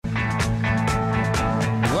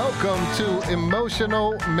to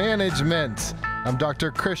Emotional Management. I'm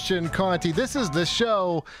Dr. Christian Conti. This is the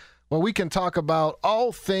show where we can talk about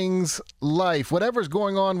all things life. Whatever's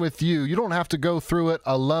going on with you, you don't have to go through it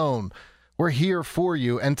alone. We're here for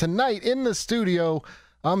you. And tonight in the studio,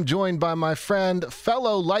 I'm joined by my friend,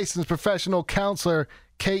 fellow licensed professional counselor,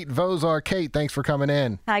 Kate Vozar. Kate, thanks for coming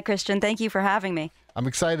in. Hi, Christian. Thank you for having me. I'm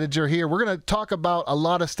excited you're here. We're going to talk about a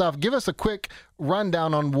lot of stuff. Give us a quick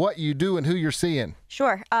rundown on what you do and who you're seeing.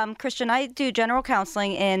 Sure. Christian, I do general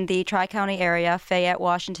counseling in the Tri-County area, Fayette,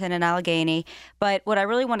 Washington, and Allegheny. But what I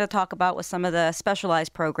really wanted to talk about was some of the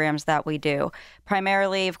specialized programs that we do.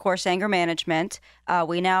 Primarily, of course, anger management.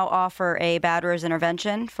 We now offer a batterer's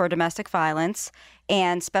intervention for domestic violence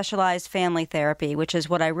and specialized family therapy, which is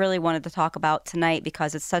what I really wanted to talk about tonight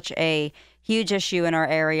because it's such a huge issue in our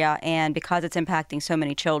area and because it's impacting so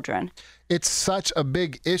many children. It's such a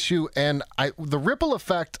big issue, and the ripple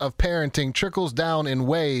effect of parenting trickles down in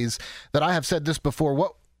ways that I have said this before.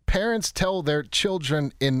 What parents tell their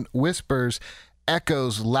children in whispers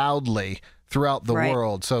echoes loudly throughout the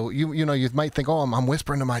world. So you know, you might think, oh, I'm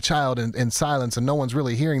whispering to my child in silence and no one's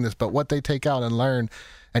really hearing this, but what they take out and learn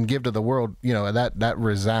and give to the world, you know, that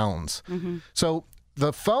resounds. Mm-hmm. So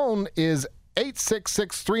the phone is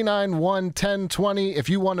 866-391-1020. If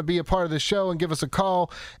you want to be a part of the show and give us a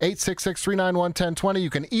call, 866-391-1020. You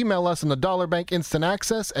can email us on the Dollar Bank Instant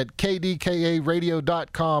Access at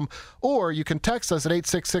kdkaradio.com, or you can text us at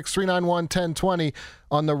 866-391-1020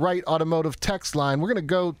 on the Right Automotive text line. We're going to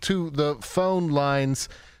go to the phone lines.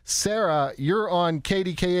 Sarah, you're on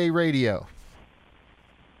KDKA Radio.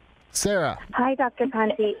 Sarah. Hi, Dr.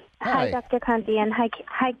 Conti. Hi, Dr. Conti, and hi.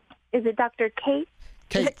 Is it Dr. Kate?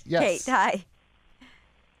 Kate, yes. Kate, hi.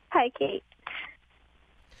 Hi, Kate.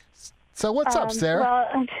 So what's up, Sarah? Well,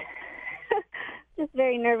 I'm just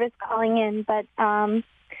very nervous calling in, but the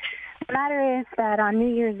matter is that on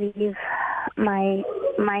New Year's Eve,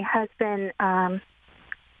 my husband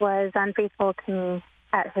was unfaithful to me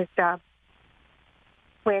at his job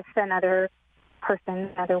with another person,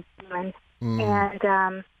 another woman,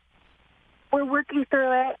 and we're working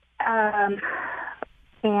through it, and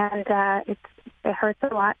it hurts a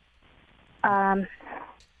lot. And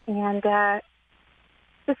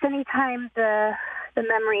just anytime the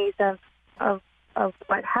memories of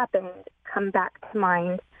what happened come back to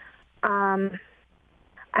mind, I've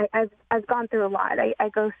gone through a lot. I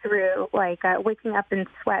go through like waking up in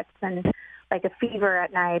sweats and like a fever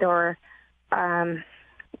at night, or you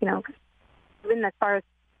know, even as far as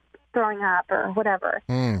throwing up or whatever.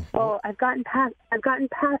 Well, I've gotten past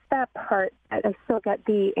that part. I still get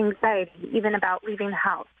the anxiety, even about leaving the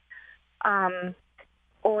house.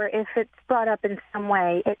 Or if it's brought up in some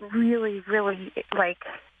way, it really, like.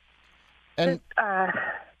 And I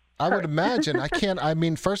would imagine, I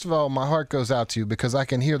mean, first of all, my heart goes out to you because I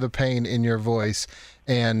can hear the pain in your voice.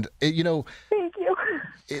 And, thank you.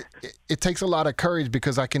 It takes a lot of courage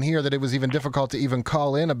because I can hear that it was even difficult to even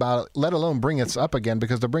call in about it, let alone bring it up again,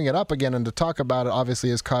 because to bring it up again and to talk about it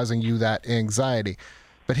obviously is causing you that anxiety.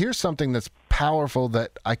 But here's something that's powerful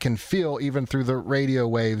that I can feel even through the radio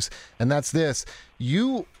waves, and that's this.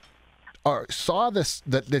 You saw this,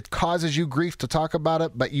 that it causes you grief to talk about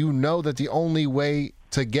it, but you know that the only way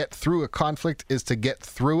to get through a conflict is to get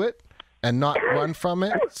through it and not run from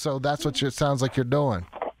it. So that's what it sounds like you're doing.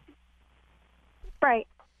 Right.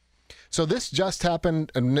 So this just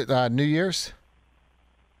happened New Year's?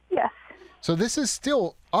 Yes. So this is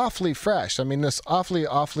still awfully fresh. I mean, this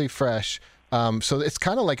awfully fresh. So it's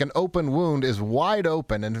kind of like an open wound is wide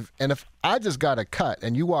open. And if I just got a cut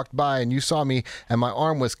and you walked by and you saw me and my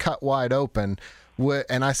arm was cut wide open,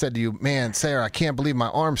 and I said to you, man, Sarah, I can't believe my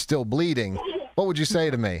arm's still bleeding, what would you say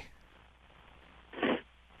to me?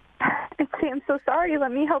 I'd say, I'm so sorry.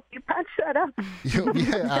 Let me help you patch that up.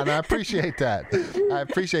 Yeah, and I appreciate that.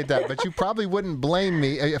 But you probably wouldn't blame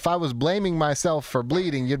me. If I was blaming myself for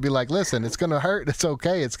bleeding, you'd be like, listen, it's going to hurt. It's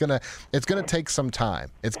okay. It's going to take some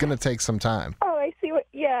time. It's going to take some time. Oh, I see what,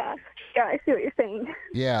 yeah, I see what you're saying.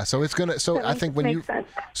 Yeah, so it's going to, so I think when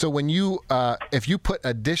you, if you put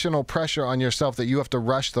additional pressure on yourself that you have to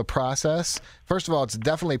rush the process, first of all, it's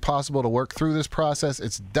definitely possible to work through this process.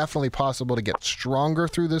 It's definitely possible to get stronger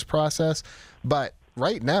through this process. But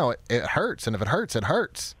right now, it hurts. And if it hurts, it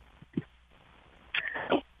hurts.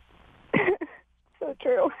 So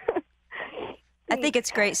true. I think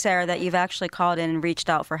it's great, Sarah, that you've actually called in and reached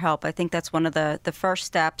out for help. I think that's one of the first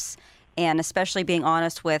steps and especially being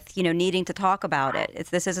honest with, needing to talk about it.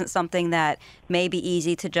 This isn't something that may be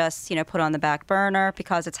easy to just, put on the back burner,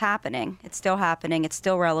 because it's happening. It's still happening. It's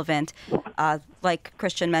still relevant. Like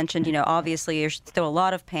Christian mentioned, obviously there's still a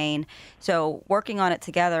lot of pain. So working on it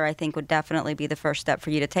together, I think, would definitely be the first step for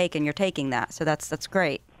you to take, and you're taking that. So that's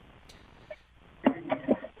great.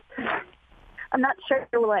 I'm not sure,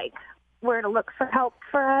 where to look for help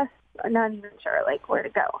for us. I'm not even sure, where to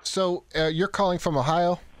go. So you're calling from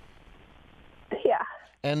Ohio? Yeah.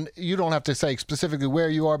 And you don't have to say specifically where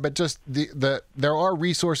you are, but just there are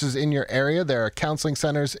resources in your area. There are counseling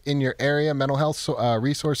centers in your area, mental health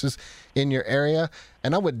resources in your area.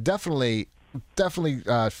 And I would definitely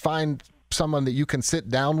find someone that you can sit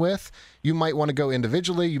down with. You might want to go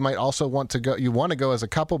individually. You might also want to go as a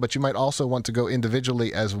couple, but you might also want to go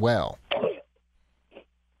individually as well.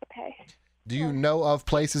 Okay. Do you know of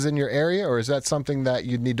places in your area, or is that something that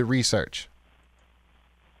you'd need to research?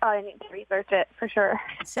 Oh, I need to research it for sure.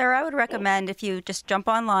 Sarah, I would recommend if you just jump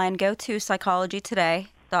online, go to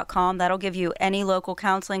psychologytoday.com. That'll give you any local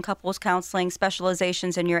counseling, couples counseling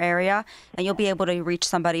specializations in your area, and you'll be able to reach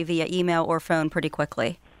somebody via email or phone pretty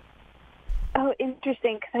quickly. Oh,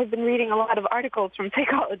 interesting, because I've been reading a lot of articles from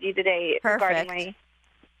Psychology Today regarding my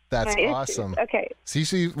That's my awesome. issues. Okay. So you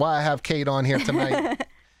see why I have Kate on here tonight.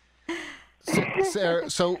 Sarah,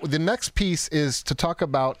 so the next piece is to talk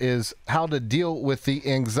about is how to deal with the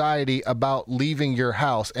anxiety about leaving your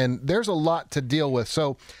house. And there's a lot to deal with.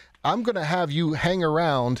 So I'm going to have you hang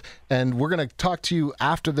around, and we're going to talk to you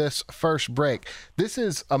after this first break. This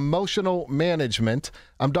is Emotional Management.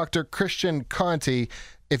 I'm Dr. Christian Conti.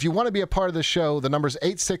 If you want to be a part of the show, the number is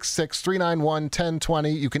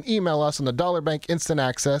 866-391-1020. You can email us on the Dollar Bank Instant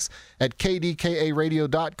Access at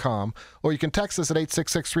kdkaradio.com, or you can text us at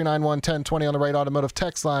 866-391-1020 on the Right Automotive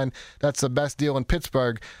text line. That's the best deal in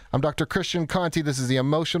Pittsburgh. I'm Dr. Christian Conti. This is the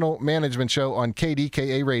Emotional Management Show on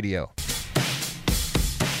KDKA Radio.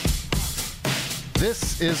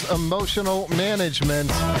 This is Emotional Management.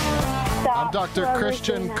 I'm Dr.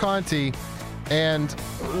 Christian Conti, and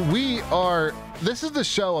this is the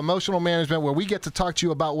show, Emotional Management, where we get to talk to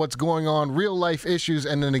you about what's going on, real life issues,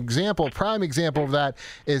 and prime example of that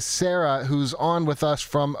is Sarah, who's on with us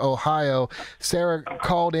from Ohio. Sarah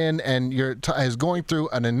called in and is going through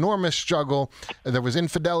an enormous struggle. There was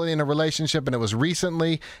infidelity in a relationship, and it was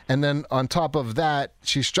recently. And then on top of that,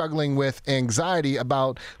 she's struggling with anxiety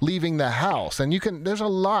about leaving the house. And there's a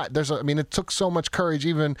lot. It took so much courage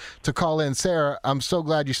even to call in. Sarah, I'm so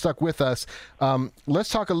glad you stuck with us. Let's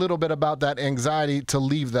talk a little bit about that anxiety to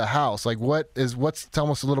leave the house. Tell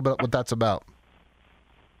us a little bit what that's about.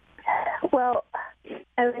 Well,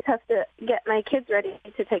 I always have to get my kids ready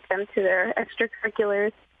to take them to their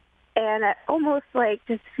extracurriculars, and I almost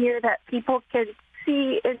just fear that people can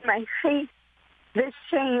see in my face the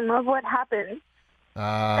shame of what happened.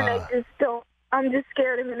 And I'm just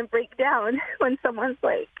scared I'm going to break down when someone's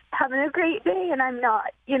having a great day and I'm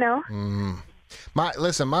not, My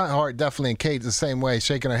heart definitely, and Kate's the same way,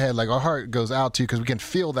 shaking her head. Our heart goes out to you because we can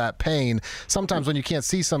feel that pain. Sometimes when you can't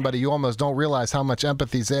see somebody, you almost don't realize how much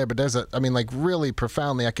empathy's there. But really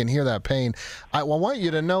profoundly, I can hear that pain. I want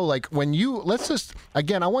you to know, I want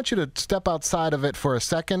you to step outside of it for a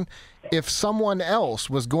second. If someone else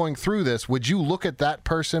was going through this, would you look at that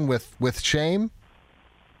person with shame?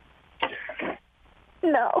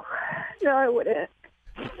 No, I wouldn't.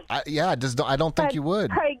 I don't think you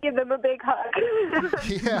would. I'd give them a big hug.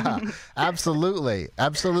 Yeah, absolutely.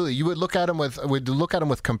 You would look at them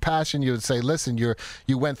with compassion. You would say, "Listen,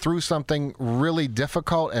 you went through something really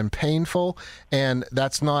difficult and painful, and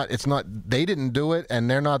it's not. They didn't do it, and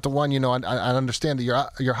they're not the one. I understand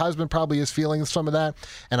that your husband probably is feeling some of that,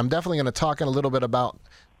 and I'm definitely going to talk in a little bit about."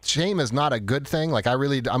 Shame is not a good thing.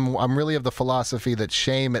 I'm really of the philosophy that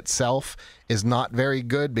shame itself is not very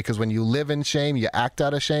good, because when you live in shame, you act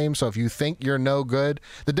out of shame. So if you think you're no good,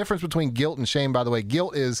 the difference between guilt and shame, by the way,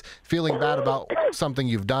 guilt is feeling bad about something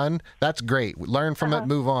you've done. That's great. Learn from it,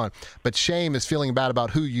 move on. But shame is feeling bad about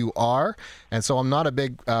who you are. And so I'm not a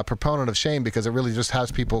big proponent of shame, because it really just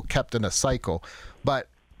has people kept in a cycle.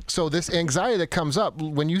 So this anxiety that comes up,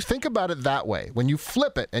 when you think about it that way, when you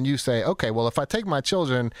flip it and you say, okay, well, if I take my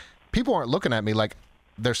children, people aren't looking at me like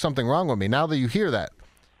there's something wrong with me. Now that you hear that,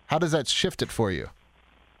 how does that shift it for you?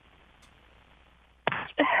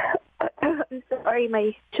 I'm sorry,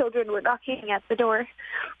 my children were knocking at the door.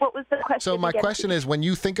 What was the question? So my question is, when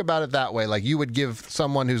you think about it that way, like you would give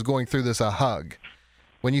someone who's going through this a hug,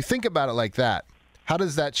 when you think about it like that, how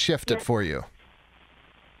does that shift it for you?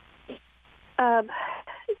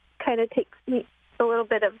 Kind of takes me a little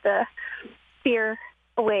bit of the fear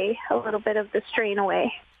away, a little bit of the strain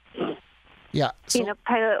away. Yeah. So,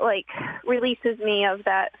 kind of like releases me of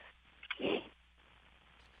that.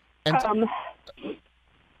 And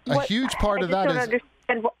a huge part of that is.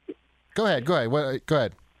 Go ahead. Go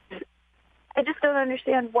ahead. I just don't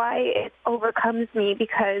understand why it overcomes me,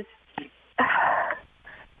 because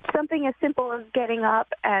something as simple as getting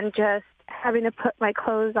up and just having to put my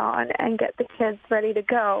clothes on and get the kids ready to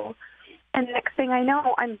go. And next thing I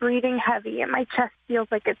know, I'm heavy and my chest feels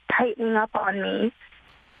like it's tightening up on me.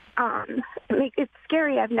 It's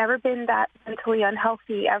scary. I've never been that mentally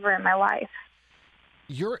unhealthy ever in my life.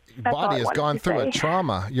 Your body has gone through a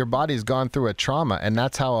trauma. Your body's gone through a trauma, and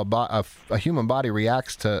that's how a human body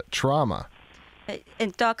reacts to trauma.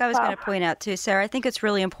 And Doc, I was going to point out too, Sarah, I think it's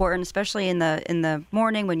really important, especially in the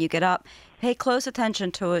morning when you get up, pay close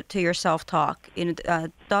attention to your self-talk.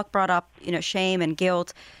 Doc brought up, shame and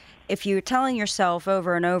guilt. If you're telling yourself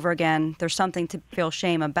over and over again, there's something to feel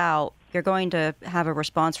shame about, you're going to have a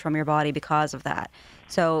response from your body because of that.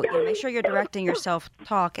 So make sure you're directing your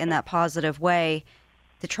self-talk in that positive way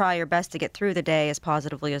to try your best to get through the day as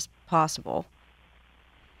positively as possible.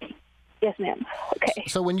 Yes, ma'am. Okay.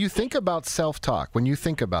 So when you think about self-talk, when you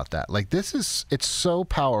think about that, like it's so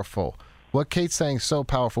powerful. What Kate's saying is so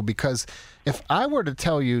powerful, because if I were to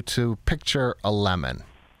tell you to picture a lemon,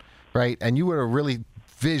 right, and you were to really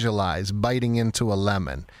visualize biting into a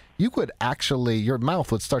lemon, you would actually, your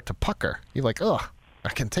mouth would start to pucker. You're like, ugh, I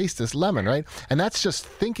can taste this lemon, right? And that's just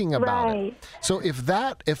thinking about it. So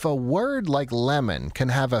if a word like lemon can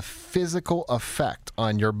have a physical effect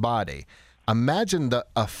on your body, imagine the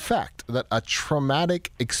effect that a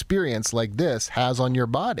traumatic experience like this has on your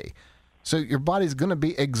body. So your body's going to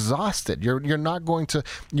be exhausted. You're not going to,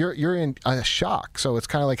 you're in a shock. So it's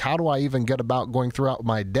kind of like, how do I even get about going throughout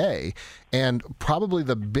my day? And probably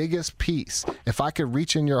the biggest piece, if I could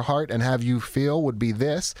reach in your heart and have you feel, would be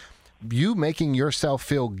this. You making yourself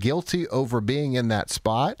feel guilty over being in that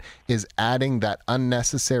spot is adding that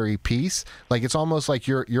unnecessary piece. Like it's almost like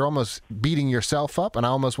you're almost beating yourself up, and I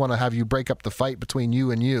almost want to have you break up the fight between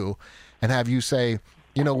you and have you say,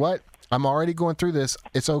 you know what? I'm already going through this.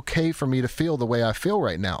 It's okay for me to feel the way I feel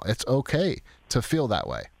right now. It's okay to feel that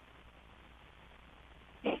way.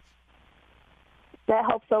 That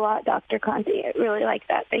helps a lot, Dr. Conti. I really like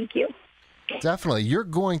that. Thank you. Definitely. You're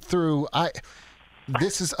going through,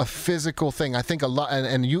 this is a physical thing. I think a lot,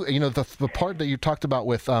 and the part that you talked about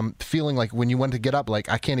with feeling like when you went to get up, like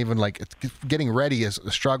I can't even, like getting ready is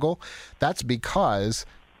a struggle. That's because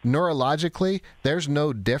neurologically, there's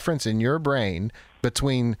no difference in your brain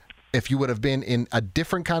between if you would have been in a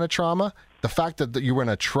different kind of trauma. The fact that you were in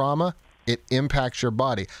a trauma, it impacts your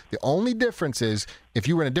body. The only difference is if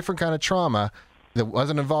you were in a different kind of trauma that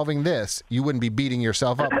wasn't involving this, you wouldn't be beating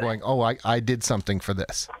yourself up going, oh, I did something for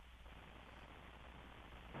this.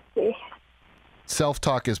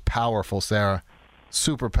 Self-talk is powerful, Sarah.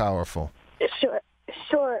 Super powerful.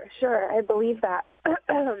 Sure. I believe that.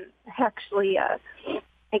 Actually, I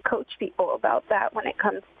coach people about that when it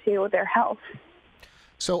comes to their health.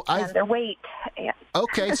 And their weight.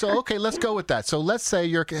 Okay, let's go with that. So let's say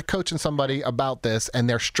you're coaching somebody about this and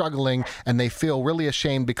they're struggling and they feel really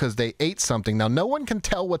ashamed because they ate something. Now, no one can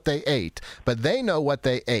tell what they ate, but they know what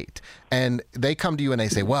they ate. And they come to you and they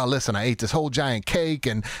say, well, listen, I ate this whole giant cake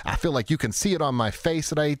and I feel like you can see it on my face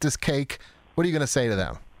that I ate this cake. What are you going to say to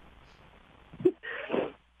them?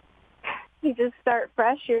 You just start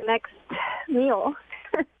fresh your next meal.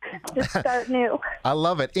 Just start new. I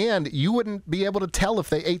love it. And you wouldn't be able to tell if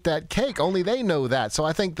they ate that cake. Only they know that. So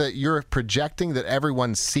I think that you're projecting that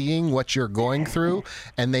everyone's seeing what you're going through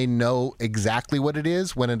and they know exactly what it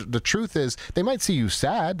is, when the truth is they might see you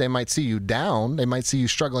sad. They might see you down. They might see you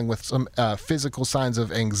struggling with some physical signs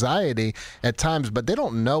of anxiety at times, but they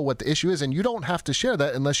don't know what the issue is. And you don't have to share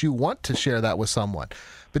that unless you want to share that with someone.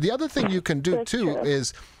 But the other thing you can do, too,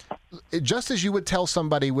 is just as you would tell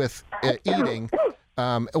somebody with eating,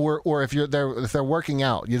 or if they're working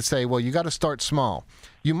out, you'd say, well, you got to start small.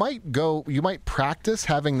 You might practice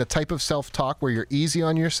having the type of self-talk where you're easy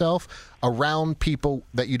on yourself around people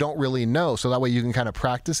that you don't really know. So that way you can kind of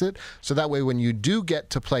practice it. So that way when you do get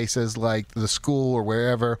to places like the school or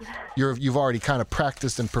wherever, you've already kind of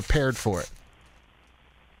practiced and prepared for it.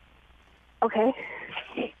 Okay.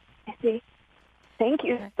 I see. Thank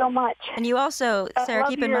you so much. And you also, Sarah,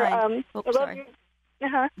 keep in mind. Sorry.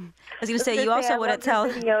 I was going to say, you also want to tell.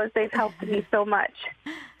 Videos, they've helped me so much.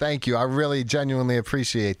 Thank you. I really genuinely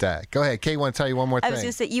appreciate that. Go ahead. Kate, want to tell you one more thing. I was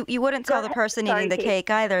going to say, you wouldn't tell the person eating the cake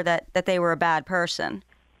either that they were a bad person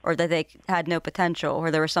or that they had no potential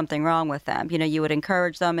or there was something wrong with them. You would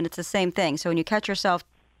encourage them, and it's the same thing. So when you catch yourself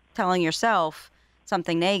telling yourself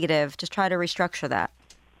something negative, just try to restructure that.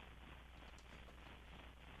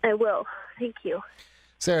 I will. Thank you.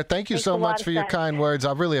 Sarah, thank you so much for your kind words.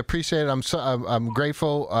 I really appreciate it. I'm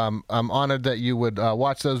grateful. I'm honored that you would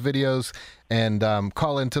watch those videos and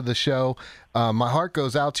call into the show. My heart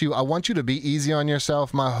goes out to you. I want you to be easy on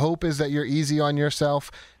yourself. My hope is that you're easy on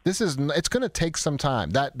yourself. It's going to take some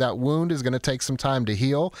time. That wound is going to take some time to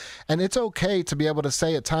heal. And it's okay to be able to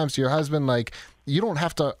say at times to your husband, like, you don't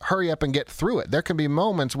have to hurry up and get through it. There can be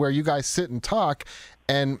moments where you guys sit and talk.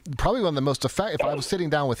 And probably one of the most effective, if I was sitting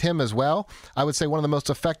down with him as well, I would say one of the most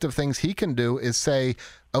effective things he can do is say,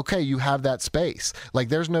 okay, you have that space. Like,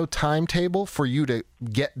 there's no timetable for you to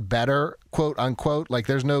get better, quote unquote. Like,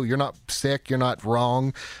 you're not sick, you're not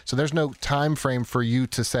wrong. So there's no time frame for you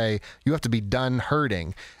to say you have to be done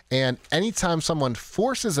hurting. And anytime someone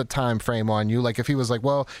forces a time frame on you, like if he was like,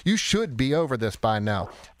 well, you should be over this by now,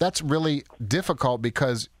 that's really difficult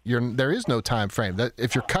because there is no time frame. That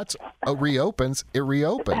if your cuts reopens, it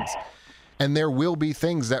reopens. And there will be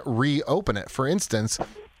things that reopen it. For instance,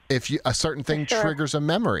 if a certain thing triggers a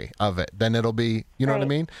memory of it, then it'll be, you know what I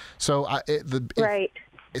mean? So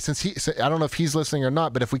since I don't know if he's listening or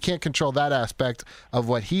not, but if we can't control that aspect of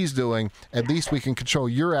what he's doing, at least we can control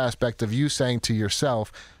your aspect of you saying to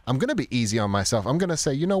yourself, I'm going to be easy on myself. I'm going to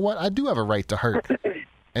say, you know what? I do have a right to hurt.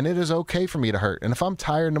 And it is okay for me to hurt. And if I'm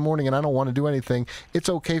tired in the morning and I don't want to do anything, it's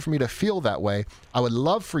okay for me to feel that way. I would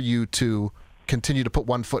love for you to continue to put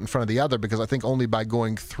one foot in front of the other, because I think only by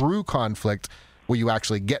going through conflict will you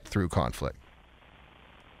actually get through conflict.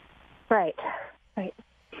 Right.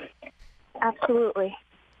 Absolutely.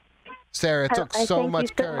 Sarah, it took so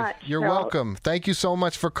much courage. You're welcome. Thank you so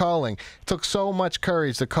much for calling. It took so much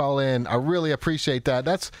courage to call in. I really appreciate that.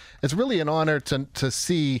 It's really an honor to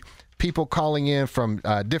see people calling in from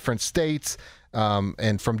different states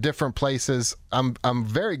and from different places. I'm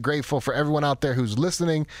very grateful for everyone out there who's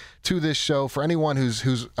listening to this show, for anyone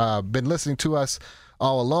who's been listening to us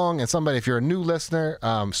all along, and somebody, if you're a new listener,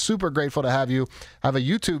 super grateful to have you. I have a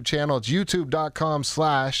YouTube channel. It's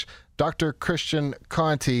youtube.com/Dr. Christian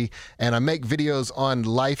Conte, and I make videos on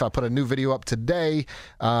life. I put a new video up today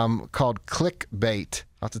called Clickbait.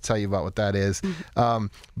 I'll have to tell you about what that is.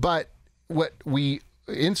 But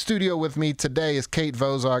in studio with me today is Kate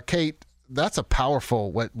Vozar. Kate, that's a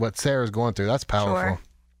powerful, what Sarah's going through. That's powerful. Sure.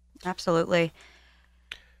 Absolutely.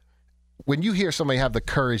 When you hear somebody have the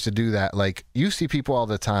courage to do that, like, you see people all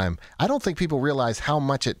the time. I don't think people realize how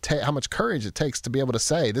much courage it takes to be able to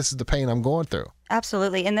say, this is the pain I'm going through.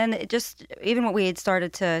 Absolutely. And then even what we had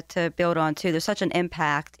started to build on too, there's such an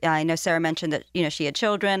impact. I know Sarah mentioned that, she had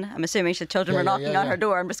children. I'm assuming she had children were knocking on her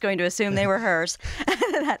door. I'm just going to assume they were hers.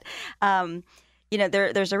 That,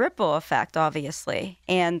 there's a ripple effect, obviously.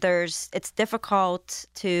 And it's difficult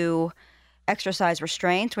to exercise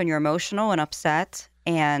restraint when you're emotional and upset.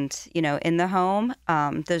 And, in the home,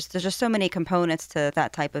 there's just so many components to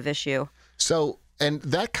that type of issue. So, and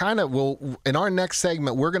that kind of in our next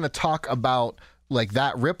segment, we're going to talk about like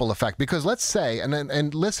that ripple effect, because let's say,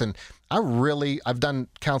 and listen, I've done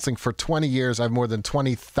counseling for 20 years. I have more than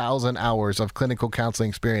 20,000 hours of clinical counseling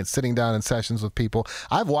experience sitting down in sessions with people.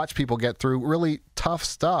 I've watched people get through really tough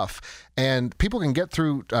stuff, and people can get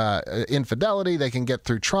through infidelity, they can get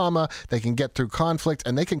through trauma, they can get through conflict,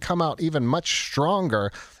 and they can come out even much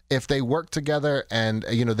stronger if they work together. And,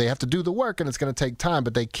 they have to do the work, and it's going to take time,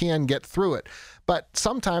 but they can get through it. But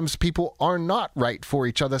sometimes people are not right for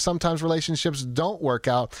each other. Sometimes relationships don't work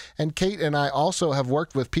out. And Kate and I also have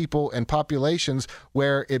worked with people and populations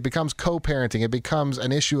where it becomes co-parenting. It becomes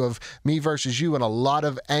an issue of me versus you, and a lot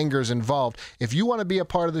of anger's involved. If you want to be a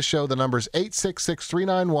part of the show, the number is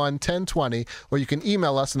 866-391-1020, or you can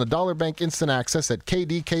email us on the Dollar Bank Instant Access at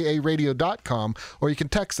kdkaradio.com, or you can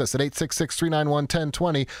text us at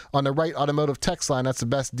 866-391-1020 on the Wright Automotive text line. That's the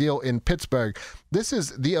best deal in Pittsburgh. This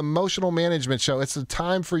is the Emotional Management Show. It's a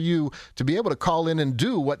time for you to be able to call in and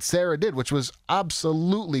do what Sarah did, which was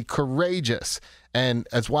absolutely courageous. And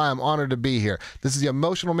that's why I'm honored to be here. This is the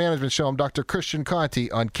Emotional Management Show. I'm Dr. Christian Conte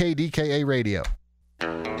on KDKA Radio.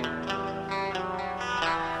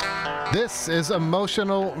 This is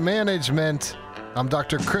Emotional Management. I'm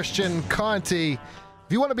Dr. Christian Conte.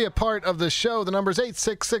 If you want to be a part of the show, the number is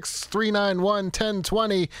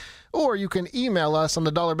 866-391-1020, or you can email us on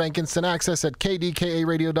the Dollar Bank Instant Access at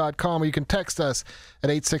kdkaradio.com, or you can text us at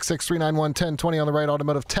 866-391-1020 on the Wright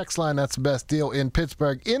Automotive text line. That's the best deal in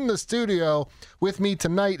Pittsburgh. In the studio with me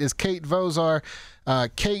tonight is Kate Vozar.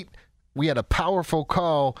 Kate, we had a powerful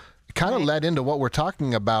call. It kind of led into what we're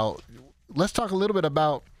talking about. Let's talk a little bit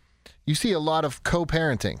about, you see a lot of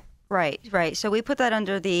co-parenting. Right. So we put that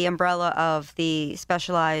under the umbrella of the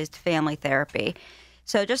specialized family therapy.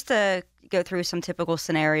 So just to go through some typical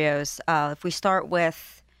scenarios, if we start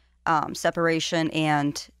with separation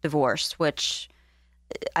and divorce, which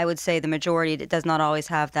I would say the majority does not always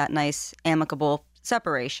have that nice amicable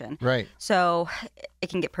separation. Right. So it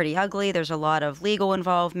can get pretty ugly. There's a lot of legal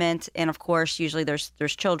involvement, and of course, usually there's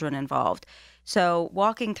children involved. So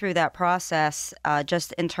walking through that process,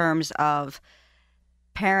 just in terms of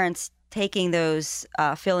parents taking those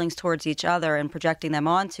feelings towards each other and projecting them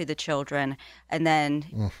onto the children, and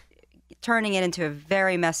then turning it into a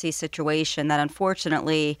very messy situation that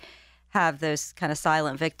unfortunately have those kind of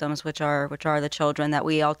silent victims, which are the children that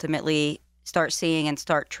we ultimately start seeing and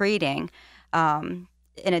start treating.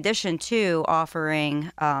 In addition to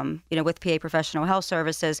offering, with PA Professional Health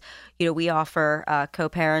Services, we offer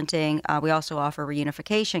co-parenting. We also offer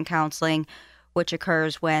reunification counseling, which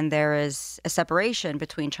occurs when there is a separation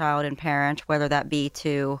between child and parent, whether that be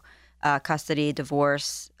to custody,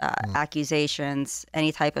 divorce, accusations,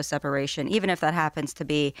 any type of separation, even if that happens to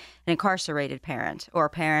be an incarcerated parent or a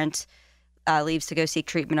parent leaves to go seek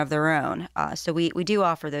treatment of their own. So we do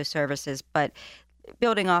offer those services, but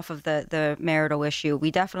building off of the marital issue,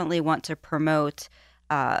 we definitely want to promote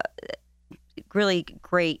really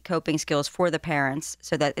great coping skills for the parents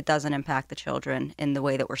so that it doesn't impact the children in the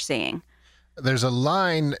way that we're seeing. There's a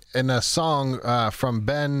line in a song from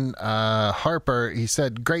Ben Harper. He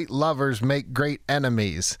said, "Great lovers make great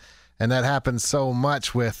enemies." And that happens so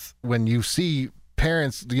much with when you see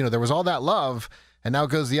parents, there was all that love and now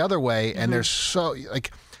it goes the other way. And there's so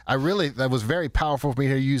that was very powerful for me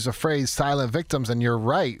to use the phrase silent victims. And you're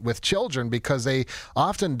right with children, because they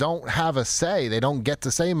often don't have a say. They don't get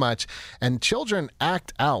to say much. And children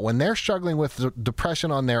act out when they're struggling with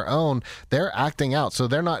depression on their own. They're acting out. So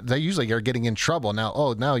they usually are getting in trouble.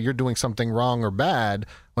 Now you're doing something wrong or bad,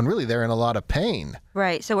 when really they're in a lot of pain.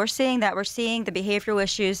 Right. So we're seeing the behavioral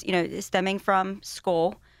issues, stemming from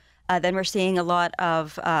school. Then we're seeing a lot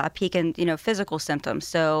of a peak in, physical symptoms.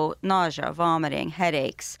 So nausea, vomiting,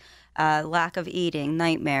 headaches, lack of eating,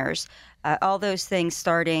 nightmares, all those things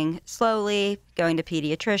starting slowly, going to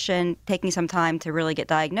pediatrician, taking some time to really get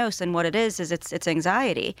diagnosed. And what it is it's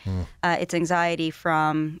anxiety. It's anxiety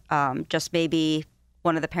from just maybe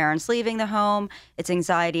one of the parents leaving the home. It's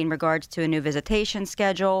anxiety in regards to a new visitation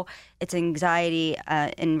schedule. It's anxiety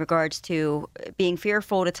in regards to being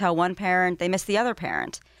fearful to tell one parent they miss the other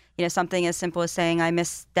parent. Something as simple as saying, "I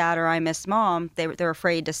miss dad" or "I miss mom." They're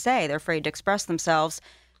afraid to say. They're afraid to express themselves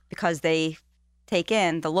because they take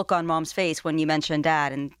in the look on mom's face when you mention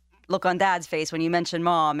dad and look on dad's face when you mention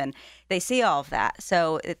mom, and they see all of that.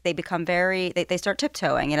 So they become they start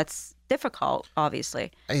tiptoeing, and it's difficult,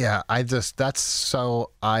 obviously. Yeah, that's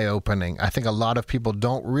so eye-opening. I think a lot of people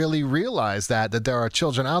don't really realize that there are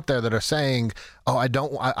children out there that are saying, "Oh, I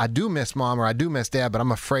do miss mom," or "I do miss dad," but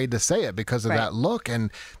I'm afraid to say it because of that look.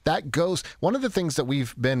 And that goes, one of the things that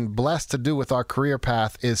we've been blessed to do with our career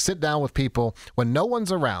path is sit down with people when no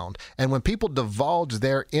one's around. And when people divulge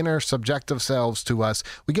their inner subjective selves to us,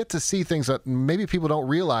 we get to see things that maybe people don't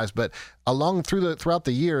realize. But throughout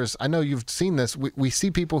the years, I know you've seen this, we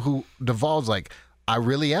see people who divulge like, "I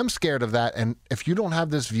really am scared of that." And if you don't have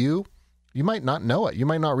this view, you might not know it. You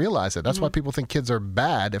might not realize it. That's why people think kids are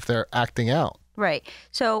bad if they're acting out. Right.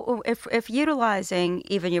 So if utilizing,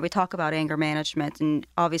 even we talk about anger management, and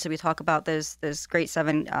obviously we talk about those great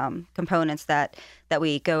 7 components that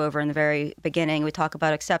we go over in the very beginning. We talk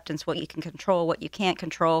about acceptance, what you can control, what you can't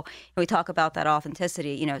control. And we talk about that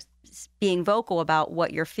authenticity, being vocal about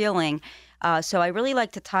what you're feeling. So I really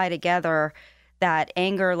like to tie together that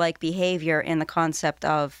anger-like behavior in the concept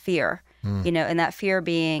of fear. And that fear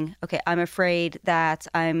being, okay, I'm afraid that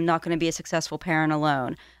I'm not going to be a successful parent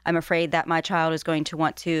alone. I'm afraid that my child is going to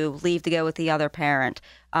want to leave to go with the other parent.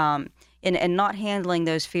 And not handling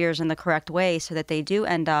those fears in the correct way so that they do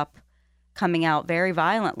end up coming out very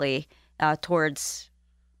violently towards,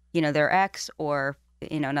 their ex or,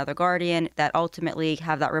 another guardian, that ultimately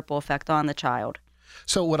have that ripple effect on the child.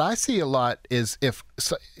 So what I see a lot is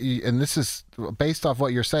and this is based off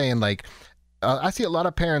what you're saying, I see a lot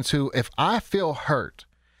of parents who, if I feel hurt,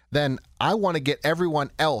 then I want to get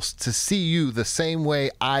everyone else to see you the same way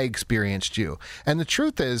I experienced you. And the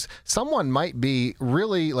truth is, someone might be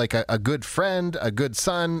really like a good friend, a good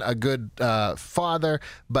son, a good father,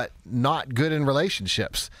 but not good in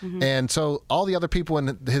relationships. And so all the other people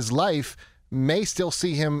in his life may still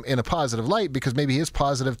see him in a positive light because maybe he is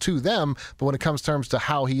positive to them, but when it comes terms to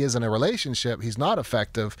how he is in a relationship, he's not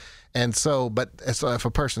effective. And so if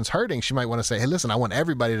a person's hurting, she might want to say, "Hey, listen, I want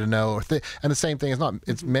everybody to know." And the same thing is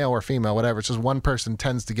it's male or female, whatever. It's just one person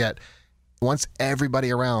tends to get, once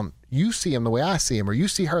everybody around, you see him the way I see him, or you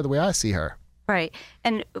see her the way I see her. Right.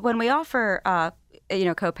 And when we offer,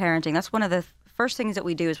 co-parenting, that's one of the first things that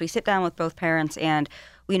we do is we sit down with both parents and,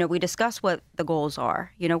 we discuss what the goals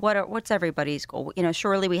are. What's everybody's goal?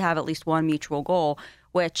 Surely we have at least one mutual goal,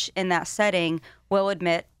 which in that setting will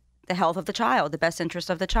admit the health of the child, the best interest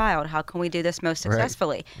of the child. How can we do this most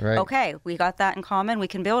successfully? Right. Okay, we got that in common. We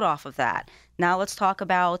can build off of that. Now let's talk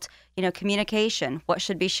about, communication. What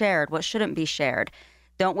should be shared? What shouldn't be shared?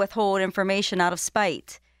 Don't withhold information out of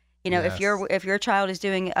spite. Yes. If your child is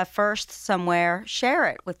doing a first somewhere, share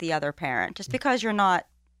it with the other parent. Just because you're not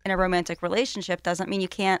in a romantic relationship doesn't mean you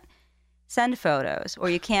can't send photos or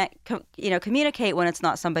you can't, communicate when it's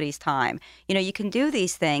not somebody's time. You can do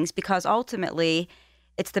these things because ultimately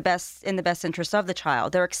it's in the best interest of the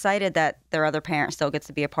child. They're excited that their other parent still gets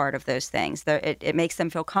to be a part of those things. It makes them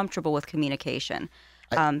feel comfortable with communication.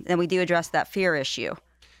 And we do address that fear issue.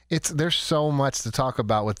 There's so much to talk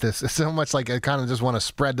about with this. It's so much like I kind of just want to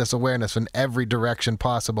spread this awareness in every direction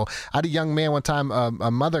possible. I had a young man one time,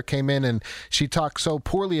 a mother came in and she talked so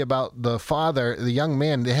poorly about the father, the young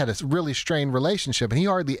man. They had a really strained relationship and he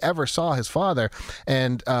hardly ever saw his father.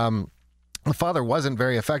 And, the father wasn't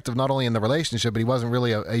very effective, not only in the relationship, but he wasn't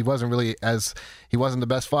the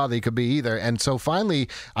best father he could be either. And so finally,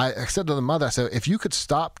 I said to the mother, I said, if you could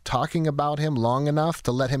stop talking about him long enough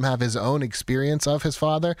to let him have his own experience of his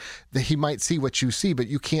father, that he might see what you see, but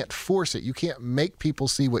you can't force it. You can't make people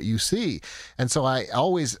see what you see. And so I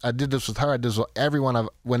did this with her. I did this with everyone.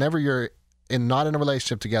 Whenever you're not in a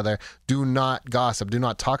relationship together, do not gossip. Do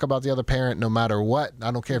not talk about the other parent no matter what.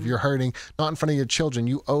 I don't care if you're hurting, not in front of your children.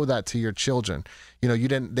 You owe that to your children. They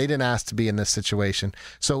didn't ask to be in this situation.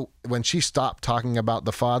 So when she stopped talking about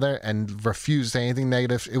the father and refused to say anything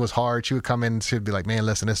negative, it was hard. She would come in and she'd be like, man,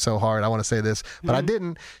 listen, it's so hard. I want to say this, but I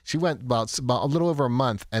didn't. She went about a little over a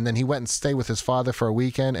month and then he went and stayed with his father for a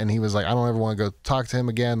weekend and he was like, I don't ever want to go talk to him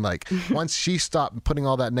again. Like once she stopped putting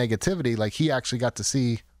all that negativity, like he actually got to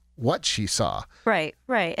see what she saw. Right.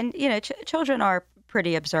 And, children are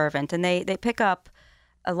pretty observant and they pick up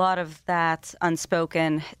a lot of that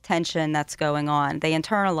unspoken tension that's going on. They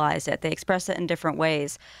internalize it. They express it in different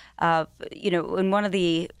ways. And one of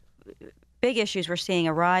the big issues we're seeing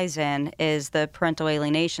a rise in is the parental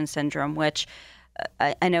alienation syndrome, which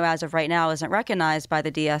I know as of right now isn't recognized by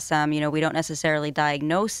the DSM. We don't necessarily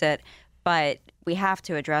diagnose it, but we have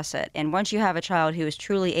to address it. And once you have a child who is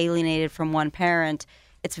truly alienated from one parent,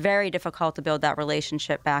 it's very difficult to build that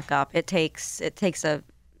relationship back up. It takes a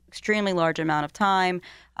extremely large amount of time,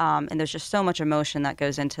 and there's just so much emotion that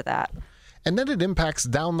goes into that. And then it impacts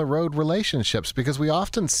down the road relationships because we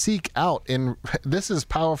often seek out this is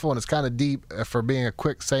powerful and it's kind of deep for being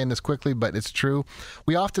saying this quickly, but it's true.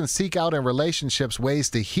 We often seek out in relationships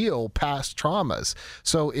ways to heal past traumas.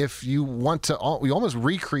 So if you want to, we almost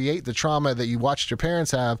recreate the trauma that you watched your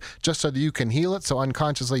parents have just so that you can heal it. So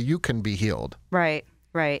unconsciously you can be healed. Right.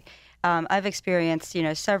 I've experienced,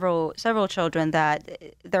 several children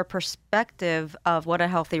that their perspective of what a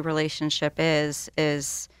healthy relationship is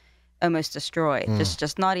almost destroyed.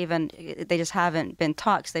 Just not even, they just haven't been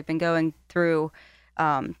taught because they've been going through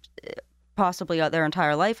possibly their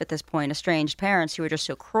entire life at this point, estranged parents who are just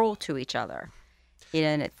so cruel to each other.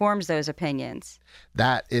 And it forms those opinions.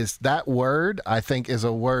 That word, I think, is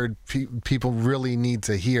a word people really need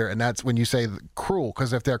to hear. And that's when you say cruel,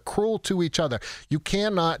 because if they're cruel to each other, you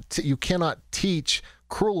cannot teach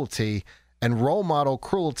cruelty and role model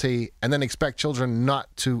cruelty and then expect children not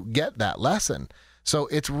to get that lesson. So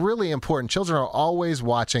it's really important. Children are always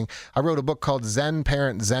watching. I wrote a book called Zen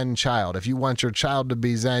Parent, Zen Child. If you want your child to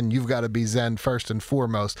be Zen, you've got to be Zen first and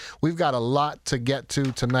foremost. We've got a lot to get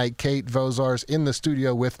to tonight. Kate Vozar's in the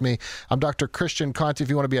studio with me. I'm Dr. Christian Conte. If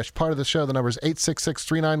you want to be a part of the show, the number is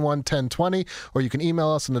 866-391-1020, or you can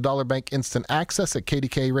email us in the Dollar Bank Instant Access at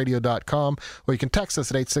kdkradio.com, or you can text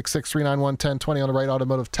us at 866-391-1020 on the Right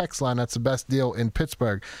Automotive text line. That's the best deal in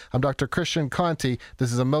Pittsburgh. I'm Dr. Christian Conte.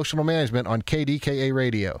 This is Emotional Management on KDKA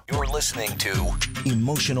Radio. You're listening to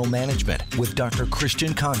Emotional Management with Dr.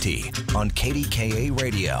 Christian Conte on KDKA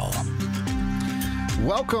Radio.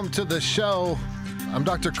 Welcome to the show. I'm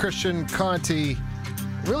Dr. Christian Conte.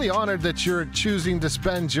 Really honored that you're choosing to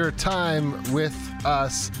spend your time with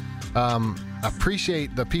us.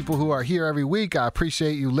 Appreciate the people who are here every week. I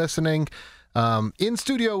appreciate you listening. In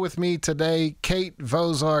studio with me today, Kate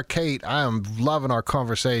Vozar. Kate, I am loving our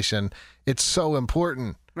conversation. It's so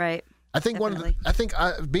important. Right. I think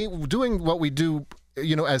doing what we do,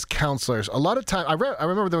 as counselors, a lot of time, I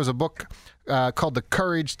remember there was a book called The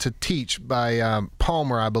Courage to Teach by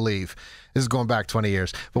Palmer, I believe. This is going back 20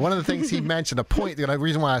 years. But one of the things he mentioned, the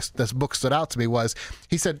reason why this book stood out to me was,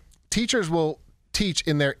 he said, teachers will teach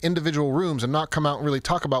in their individual rooms and not come out and really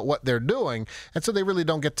talk about what they're doing, and so they really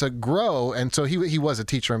don't get to grow. And so he was a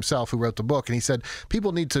teacher himself who wrote the book, and he said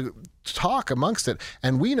people need to talk amongst it.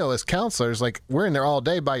 And we know as counselors, like, we're in there all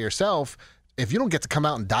day by yourself. If you don't get to come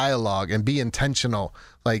out and dialogue and be intentional,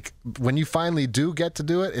 like, when you finally do get to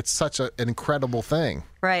do it, it's such an incredible thing.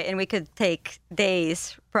 Right, and we could take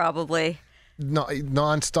days probably. No,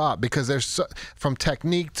 nonstop, because there's from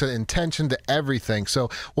technique to intention to everything. So,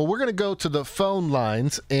 well, we're going to go to the phone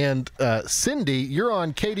lines, and Cindy, you're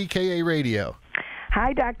on KDKA Radio.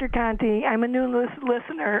 Hi, Dr. Conti. I'm a new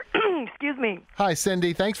listener. Excuse me. Hi,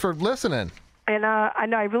 Cindy. Thanks for listening. And I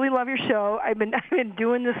know I really love your show. I've been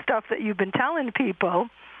doing the stuff that you've been telling people,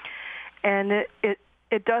 and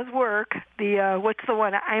it does work. The what's the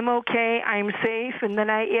one? I'm okay, I'm safe, and then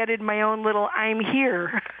I added my own little I'm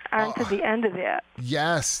here onto the end of that.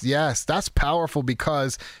 Yes, that's powerful,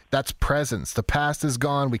 because that's presence. The past is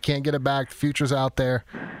gone. We can't get it back. The future's out there.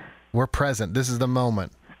 We're present. This is the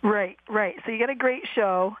moment. Right. So you got a great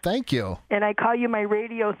show. Thank you. And I call you my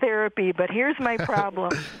radio therapy, but here's my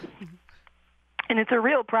problem. And it's a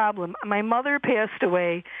real problem. My mother passed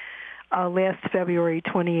away last February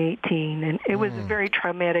 2018, and it was a very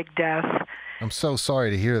traumatic death. I'm so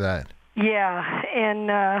sorry to hear that. Yeah, and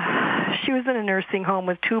she was in a nursing home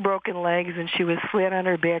with 2 broken legs, and she was flat on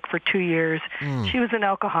her back for 2 years. She was an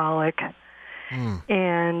alcoholic,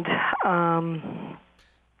 and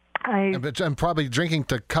I'm probably drinking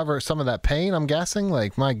to cover some of that pain, I'm guessing?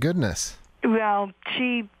 Like, my goodness. Well,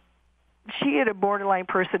 she had a borderline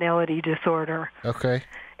personality disorder. Okay.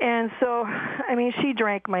 And so, I mean, she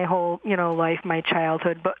drank my whole, life, my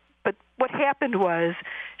childhood. But what happened was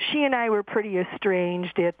she and I were pretty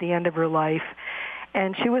estranged at the end of her life.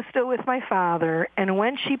 And she was still with my father. And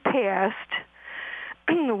when she passed,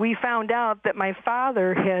 we found out that my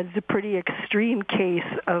father had a pretty extreme case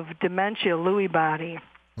of dementia, Lewy body,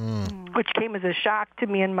 which came as a shock to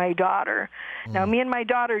me and my daughter. Now, me and my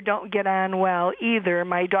daughter don't get on well either.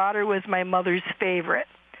 My daughter was my mother's favorite.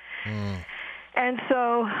 And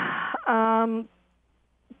so I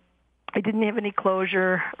didn't have any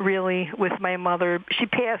closure, really, with my mother. She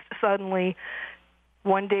passed suddenly.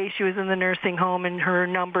 One day she was in the nursing home, and her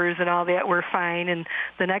numbers and all that were fine. And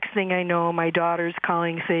the next thing I know, my daughter's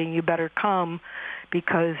calling saying, you better come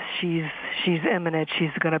because she's imminent.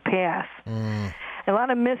 She's going to pass. A lot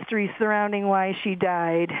of mystery surrounding why she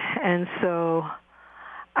died. And so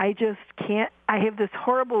I just can't. I have this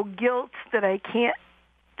horrible guilt that I can't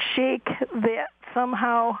shake, that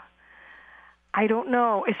somehow, I don't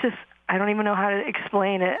know, it's just, I don't even know how to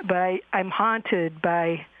explain it, but I'm haunted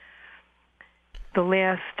by the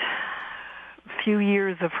last few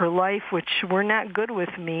years of her life, which were not good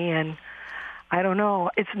with me, and I don't know,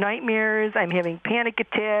 it's nightmares, I'm having panic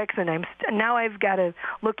attacks, and now I've got to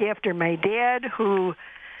look after my dad, who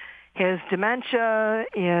has dementia,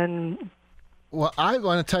 and well, I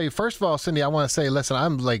want to tell you, first of all, Cindy, I want to say, listen,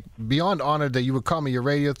 I'm like beyond honored that you would call me your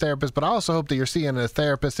radio therapist, but I also hope that you're seeing a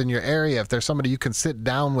therapist in your area, if there's somebody you can sit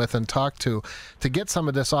down with and talk to get some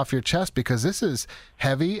of this off your chest, because this is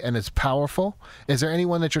heavy and it's powerful. Is there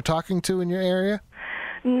anyone that you're talking to in your area?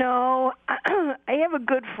 No, I have a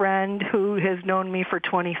good friend who has known me for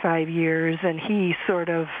 25 years, and he sort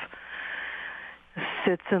of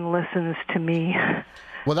sits and listens to me.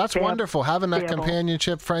 Well, that's wonderful. Having that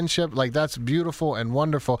companionship, friendship, like, that's beautiful and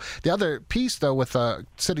wonderful. The other piece, though, with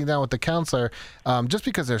sitting down with the counselor, just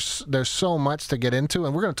because there's so much to get into,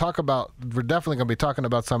 and we're definitely going to be talking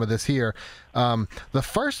about some of this here. The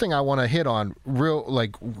first thing I want to hit on,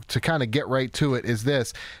 to kind of get right to it, is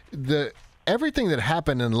this: everything that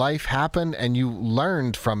happened in life happened, and you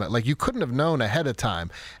learned from it. Like, you couldn't have known ahead of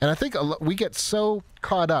time. And I think we get so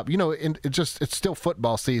caught up. It's still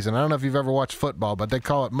football season. I don't know if you've ever watched football, but they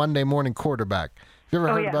call it Monday morning quarterback. You ever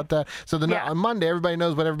heard about that? So on Monday, everybody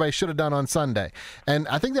knows what everybody should have done on Sunday. And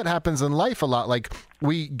I think that happens in life a lot. Like,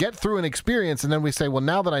 we get through an experience and then we say, well,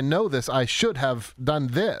 now that I know this, I should have done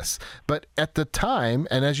this. But at the time,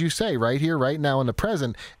 and as you say, right here, right now in the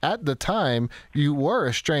present, at the time, you were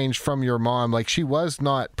estranged from your mom. Like, she was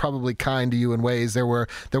not probably kind to you in ways. There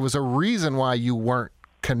was a reason why you weren't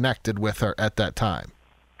connected with her at that time.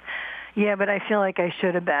 Yeah, but I feel like I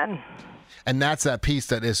should have been. And that's that piece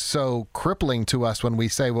that is so crippling to us when we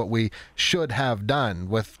say what we should have done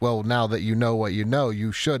with, well, now that you know what you know,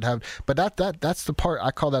 you should have. But that's the part,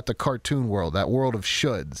 I call that the cartoon world, that world of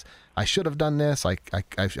shoulds. I should have done this. I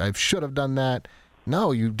should have done that.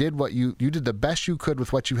 No, you did you did the best you could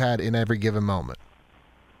with what you had in every given moment.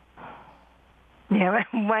 Yeah,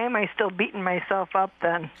 why am I still beating myself up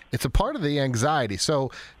then? It's a part of the anxiety.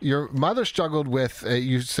 So your mother struggled with,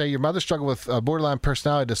 you say your mother struggled with borderline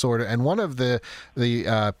personality disorder, and one of the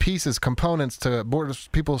components to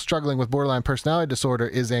people struggling with borderline personality disorder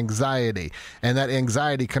is anxiety, and that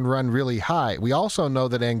anxiety can run really high. We also know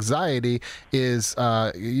that anxiety is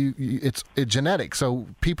it's genetic. So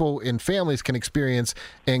people in families can experience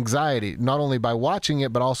anxiety not only by watching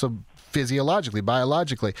it, but also physiologically,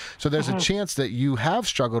 biologically. So there's a chance that you have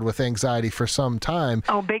struggled with anxiety for some time.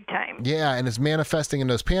 Oh, big time. Yeah, and it's manifesting in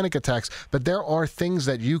those panic attacks. But there are things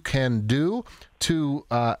that you can do to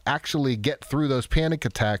actually get through those panic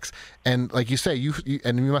attacks. And like you say, you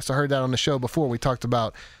must have heard that on the show before. We talked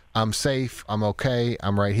about I'm safe, I'm okay,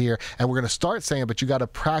 I'm right here. And we're going to start saying it, but you got to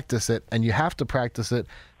practice it, and you have to practice it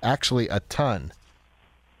actually a ton.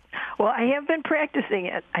 Well, I have been practicing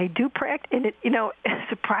it. I do practice, and it,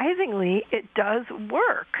 surprisingly, it does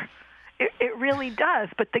work. It really does.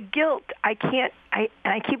 But the guilt, I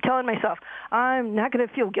keep telling myself, I'm not going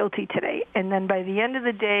to feel guilty today. And then by the end of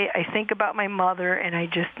the day, I think about my mother, and I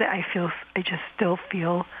just still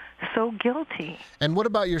feel so guilty. And what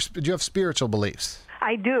about do you have spiritual beliefs?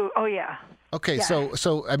 I do. Oh, yeah. Okay, yeah.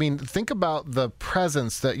 So I mean, think about the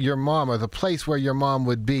presence that your mom, or the place where your mom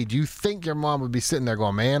would be. Do you think your mom would be sitting there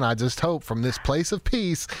going, man, I just hope from this place of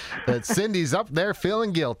peace that Cindy's up there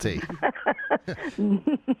feeling guilty?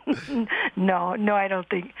 No, I don't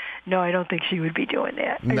think she would be doing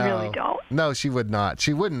that. I really don't. No, she would not.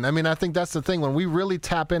 She wouldn't. I mean, I think that's the thing. When we really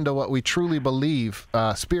tap into what we truly believe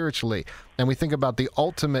spiritually, and we think about the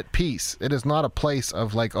ultimate peace, it is not a place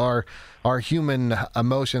of like our human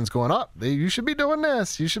emotions going up. You should be doing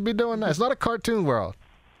this. You should be doing that. It's not a cartoon world.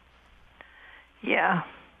 Yeah.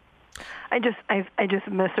 I just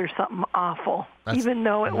miss her something awful. Even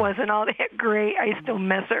though it wasn't all that great, I still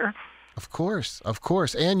miss her. Of course.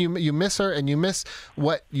 And you miss her, and you miss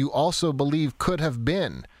what you also believe could have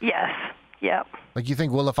been. Yes. Yep. Like you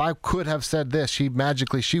think, well, if I could have said this, she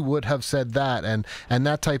would have said that, and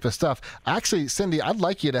that type of stuff. Actually, Cindy, I'd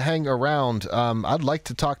like you to hang around. I'd like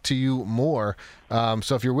to talk to you more.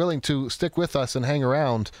 So if you're willing to stick with us and hang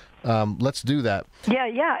around, let's do that.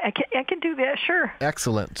 Yeah, I can do that, sure.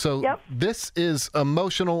 Excellent. So This is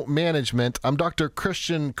Emotional Management. I'm Dr.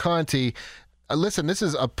 Christian Conti. Listen, this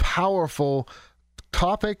is a powerful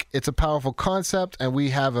topic. It's a powerful concept, and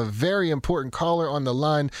we have a very important caller on the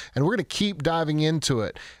line, and we're going to keep diving into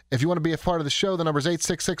it. If you want to be a part of the show, the number is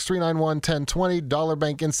 866-391-1020, Dollar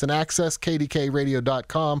Bank Instant Access,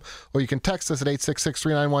 kdkradio.com, or you can text us at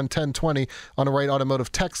 866-391-1020 on the Right Automotive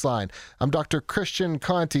text line. I'm Dr. Christian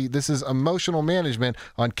Conti. This is Emotional Management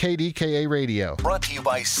on KDKA Radio. Brought to you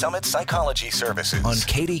by Summit Psychology Services on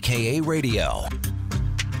KDKA Radio.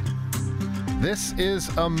 This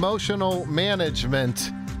is Emotional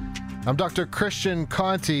Management. I'm Dr. Christian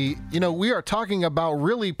Conti. We are talking about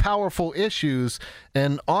really powerful issues,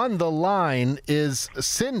 and on the line is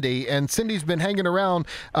Cindy, and Cindy's been hanging around.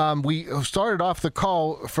 We started off the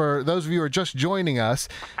call, for those of you who are just joining us.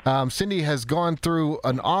 Cindy has gone through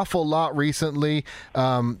an awful lot recently.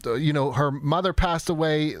 Her mother passed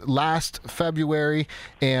away last February,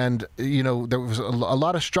 and, there was a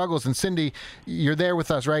lot of struggles. And Cindy, you're there with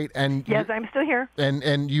us, right? And yes, I'm still here.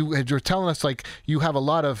 And you're telling us, like, you have a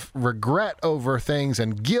lot of regret over things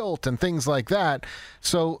and guilt and things like that.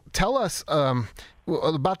 So tell us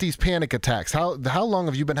about these panic attacks. How long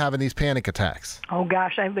have you been having these panic attacks? Oh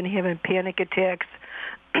gosh, I've been having panic attacks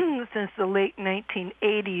since the late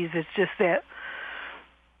 1980s. It's just that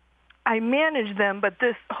I manage them, but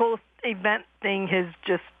this whole event thing has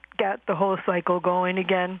just got the whole cycle going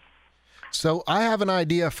again. So I have an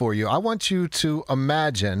idea for you. I want you to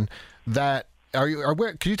imagine that. Can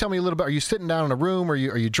you tell me a little bit? Are you sitting down in a room? Are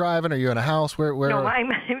you driving? Are you in a house? Where? No, I'm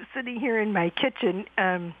sitting here in my kitchen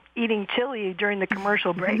eating chili during the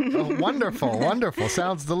commercial break. Oh, wonderful!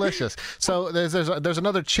 Sounds delicious. So there's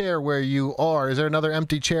another chair where you are. Is there another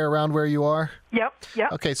empty chair around where you are? Yep.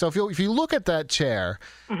 Okay, so if you look at that chair,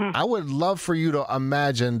 I would love for you to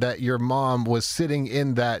imagine that your mom was sitting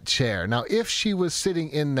in that chair. Now, if she was sitting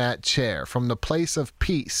in that chair from the place of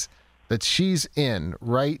peace that she's in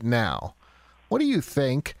right now, what do you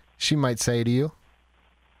think she might say to you?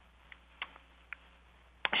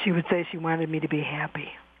 She would say she wanted me to be happy.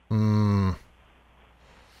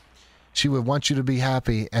 She would want you to be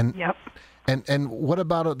happy, and yep. And what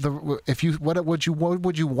about what would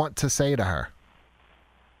you want to say to her?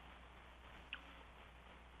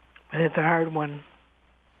 But it's a hard one.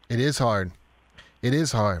 It is hard.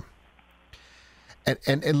 And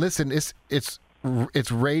listen,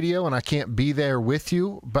 it's radio, and I can't be there with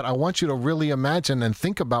you, but I want you to really imagine and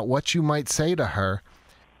think about what you might say to her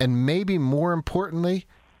And maybe more importantly,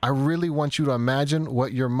 I really want you to imagine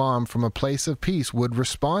what your mom from a place of peace would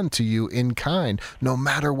respond to you in kind, no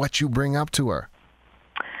matter what you bring up to her.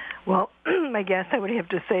 Well, I guess I would have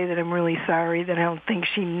to say that I'm really sorry that I don't think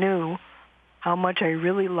she knew how much I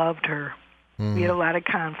really loved her. We had a lot of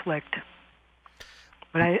conflict.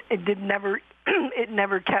 But it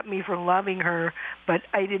never kept me from loving her, but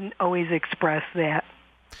I didn't always express that.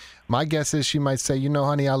 My guess is she might say, you know,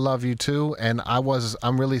 honey, I love you too, and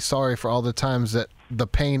I'm really sorry for all the times that the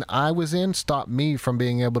pain I was in stopped me from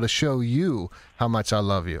being able to show you how much I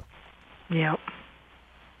love you. Yeah.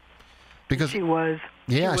 Because she was.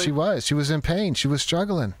 Yeah, she was. She was in pain. She was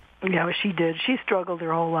struggling. Yeah, she did. She struggled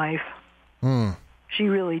her whole life. She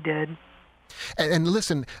really did. And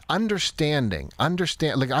listen, understand.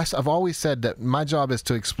 Like I've always said that my job is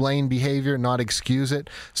to explain behavior, not excuse it.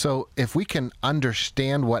 So if we can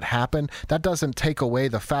understand what happened, that doesn't take away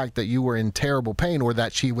the fact that you were in terrible pain or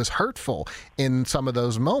that she was hurtful in some of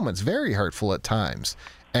those moments, very hurtful at times.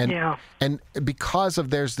 And because of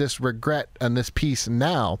there's this regret and this piece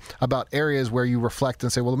now about areas where you reflect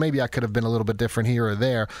and say, well, maybe I could have been a little bit different here or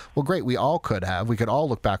there. Well, great, we all could have. We could all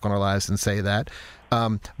look back on our lives and say that.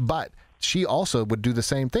 But she also would do the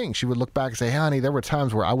same thing. She would look back and say, hey, honey, there were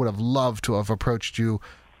times where I would have loved to have approached you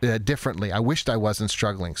differently. I wished I wasn't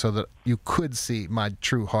struggling so that you could see my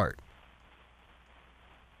true heart.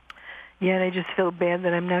 Yeah, and I just feel bad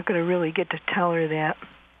that I'm not going to really get to tell her that.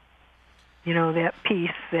 You know, that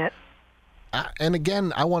piece that... And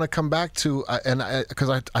again, I want to come back to, because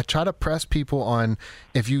I try to press people on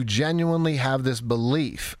if you genuinely have this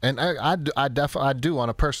belief, and I do on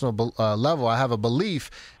a personal level. I have a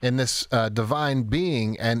belief in this divine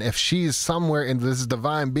being, and if she's somewhere in this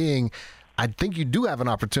divine being, I think you do have an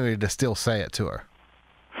opportunity to still say it to her.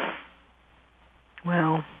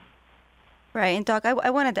 Well, right. And Doc, I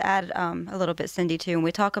wanted to add a little bit, Cindy, too. When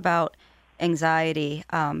we talk about anxiety,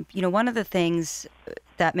 one of the things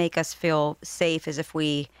that make us feel safe is if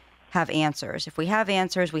we have answers. If we have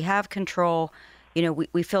answers, we have control,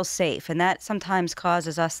 we feel safe. And that sometimes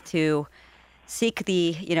causes us to seek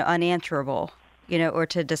the, unanswerable, or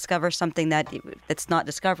to discover something that's not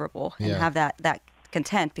discoverable and have that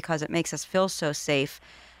content because it makes us feel so safe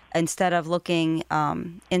instead of looking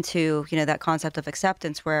into, that concept of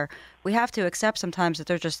acceptance where we have to accept sometimes that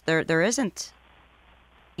there isn't,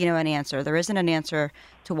 an answer. There isn't an answer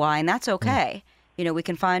to why, and that's okay. We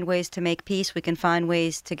can find ways to make peace. We can find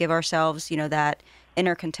ways to give ourselves, that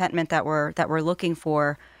inner contentment that we're looking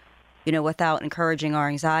for, without encouraging our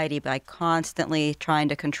anxiety by constantly trying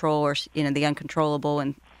to control or, the uncontrollable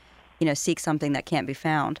and, seek something that can't be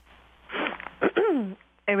found.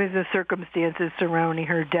 It was the circumstances surrounding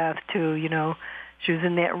her death, too. She was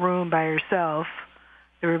in that room by herself.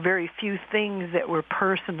 There were very few things that were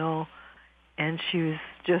personal, and she was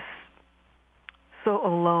just so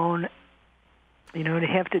alone. To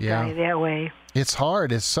have to die that way. It's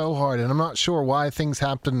hard. It's so hard. And I'm not sure why things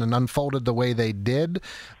happened and unfolded the way they did.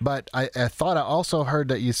 But I thought I also heard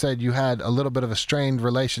that you said you had a little bit of a strained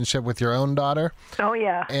relationship with your own daughter. Oh,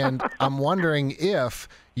 yeah. And I'm wondering if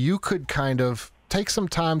you could kind of take some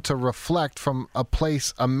time to reflect from a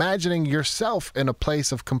place, imagining yourself in a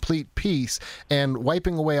place of complete peace and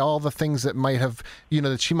wiping away all the things that might have,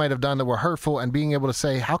 that she might have done that were hurtful and being able to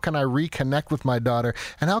say, how can I reconnect with my daughter?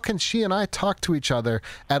 And how can she and I talk to each other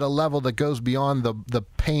at a level that goes beyond the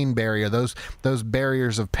pain barrier, those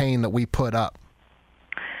barriers of pain that we put up?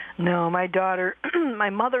 No, my daughter, my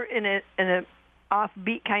mother in a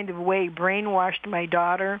offbeat kind of way brainwashed my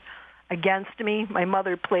daughter against me. My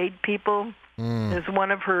mother played people. As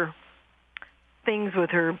one of her things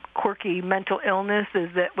with her quirky mental illness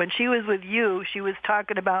is that when she was with you, she was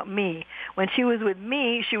talking about me. When she was with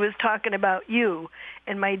me, she was talking about you.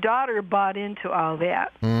 And my daughter bought into all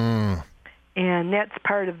that. And that's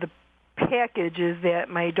part of the package is that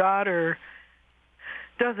my daughter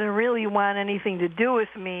doesn't really want anything to do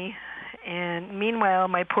with me. And meanwhile,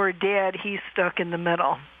 my poor dad, he's stuck in the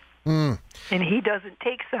middle. And he doesn't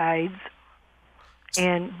take sides.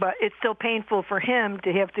 But it's still painful for him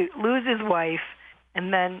to have to lose his wife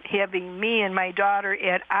and then having me and my daughter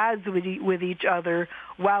at odds with each other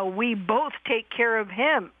while we both take care of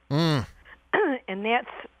him. And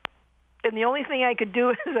the only thing I could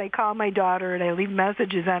do is I call my daughter and I leave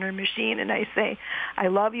messages on her machine and I say, I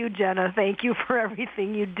love you, Jenna. Thank you for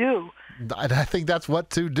everything you do. I think that's what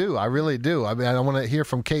to do. I really do. I mean, I don't want to hear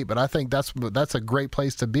from Kate, but I think that's a great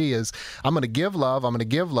place to be. Is I'm going to give love, I'm going to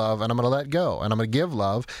give love, and I'm going to let go, and I'm going to give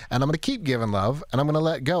love, and I'm going to keep giving love, and I'm going to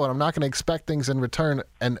let go, and I'm not going to expect things in return.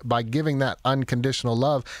 And by giving that unconditional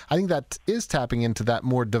love, I think that is tapping into that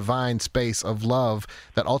more divine space of love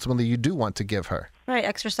that ultimately you do want to give her. Right.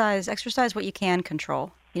 Exercise what you can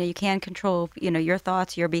control. You can control, your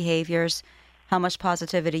thoughts, your behaviors, how much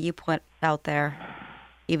positivity you put out there,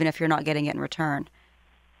 even if you're not getting it in return.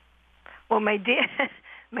 Well, my dad's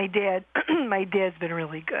been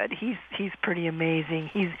really good. He's pretty amazing.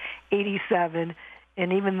 He's 87,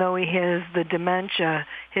 and even though he has the dementia,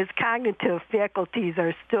 his cognitive faculties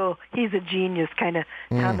are still. He's a genius, kind of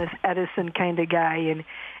Thomas Edison kind of guy,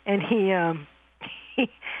 and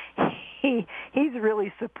he's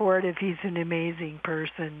really supportive. He's an amazing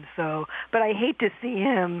person. So, but I hate to see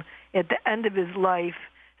him at the end of his life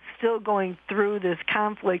still going through this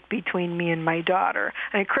conflict between me and my daughter.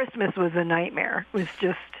 I mean, Christmas was a nightmare. It was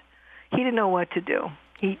just, he didn't know what to do.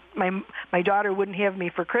 My daughter wouldn't have me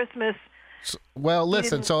for Christmas. Well,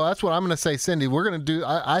 listen, so that's what I'm going to say, Cindy. We're going to do,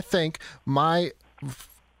 I think my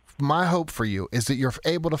hope for you is that you're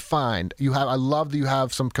able to find, I love that you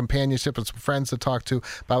have some companionship and some friends to talk to,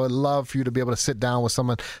 but I would love for you to be able to sit down with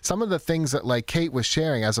someone. Some of the things that like Kate was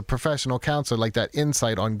sharing as a professional counselor, like that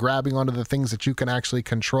insight on grabbing onto the things that you can actually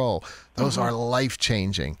control, those are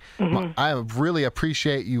life-changing. I really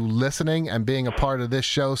appreciate you listening and being a part of this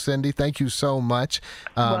show, Cindy. Thank you so much.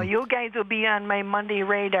 Well, you guys will be on my Monday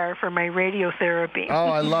radar for my radiotherapy. Oh,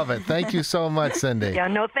 I love it. Thank you so much, Cindy. Yeah,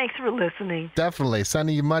 no, thanks for listening. Definitely.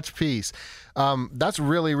 Sending you much peace. That's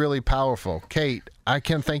really, really powerful. Kate, I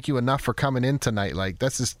can't thank you enough for coming in tonight. Like,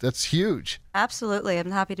 that's huge. Absolutely.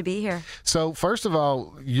 I'm happy to be here. So first of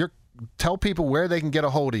all, tell people where they can get a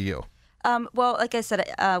hold of you. Well, like I said,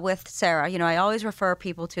 with Sarah, I always refer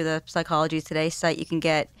people to the Psychology Today site. You can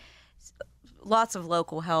get lots of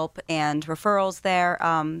local help and referrals there.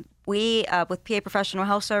 We, with PA Professional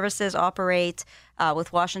Health Services, operate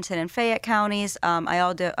with Washington and Fayette counties. I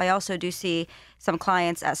also do see some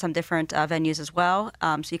clients at some different venues as well.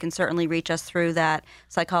 So you can certainly reach us through that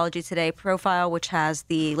Psychology Today profile, which has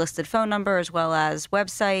the listed phone number as well as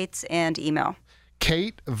websites and email.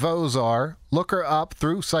 Kate Vozar. Look her up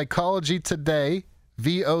through Psychology Today,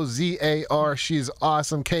 Vozar. She's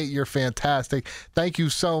awesome. Kate, you're fantastic. Thank you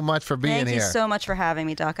so much for being here. Thank you so much for having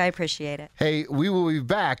me, Doc. I appreciate it. Hey, we will be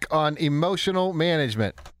back on Emotional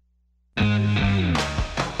Management.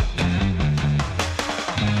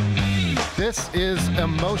 This is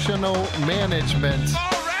Emotional Management.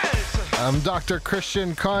 All right. I'm Dr.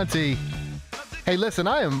 Christian Conti. Hey, listen,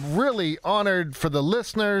 I am really honored for the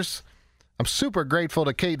listeners. I'm super grateful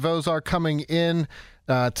to Kate Vozar coming in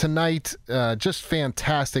tonight. Just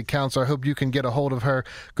fantastic counselor. I hope you can get a hold of her.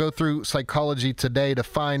 Go through Psychology Today to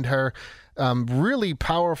find her. Really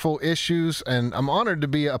powerful issues, and I'm honored to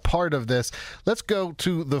be a part of this. Let's go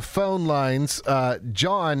to the phone lines.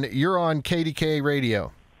 John, you're on KDKA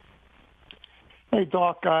Radio. Hey,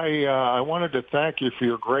 Doc, I wanted to thank you for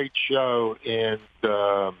your great show, and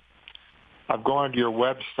I've gone to your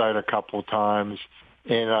website a couple times,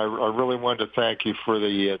 and I really wanted to thank you for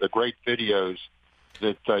the great videos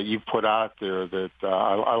that you put out there. That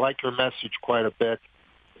I like your message quite a bit,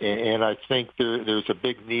 and I think there's a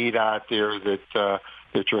big need out there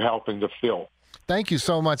that you're helping to fill. Thank you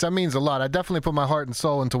so much. That means a lot. I definitely put my heart and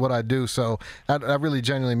soul into what I do, so that really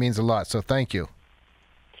genuinely means a lot. So thank you.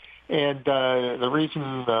 And the reason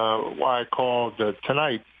why I called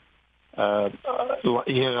tonight,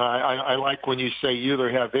 I like when you say you either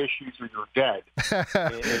have issues or you're dead.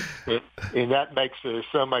 and that makes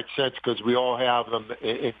so much sense because we all have them,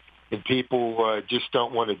 and people just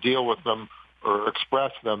don't want to deal with them or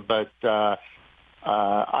express them. But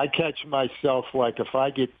I catch myself, like if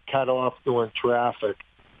I get cut off doing traffic,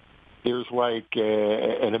 there's like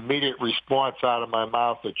an immediate response out of my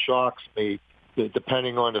mouth that shocks me,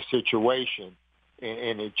 depending on the situation.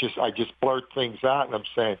 And I just blurt things out, and I'm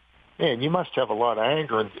saying, man, you must have a lot of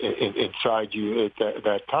anger inside you at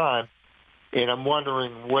that time. And I'm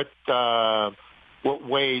wondering what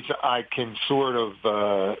ways I can sort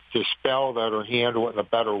of dispel that or handle it in a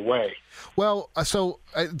better way. Well, so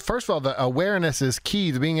first of all, the awareness is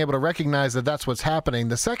key to being able to recognize that that's what's happening.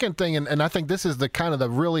 The second thing, and I think this is the kind of the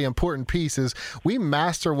really important piece, is we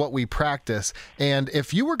master what we practice. And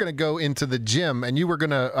if you were going to go into the gym and you were going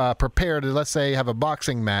to prepare to, let's say, have a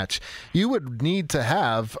boxing match, you would need to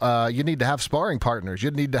have sparring partners.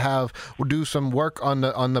 You'd need to do some work on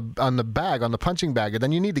the bag, on the punching bag, and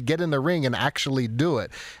then you need to get in the ring and actually do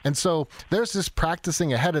it. And so there's this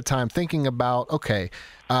practicing ahead of time, thinking about, okay,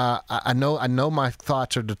 I know my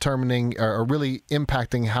thoughts are determining or really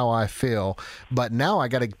impacting how I feel, but now I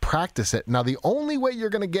got to practice it. Now, the only way you're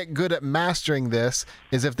going to get good at mastering this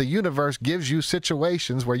is if the universe gives you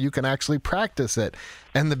situations where you can actually practice it.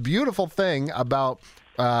 And the beautiful thing about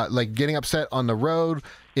like getting upset on the road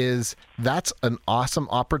is that's an awesome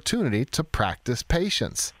opportunity to practice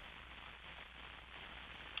patience.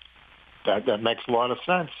 That makes a lot of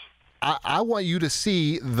sense. I want you to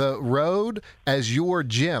see the road as your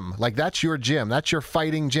gym. Like, that's your gym. That's your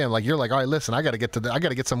fighting gym. Like, you're like, all right, listen, I got to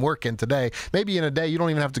get some work in today. Maybe in a day you don't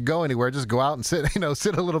even have to go anywhere. Just go out and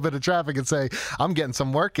sit a little bit of traffic and say, I'm getting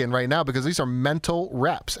some work in right now, because these are mental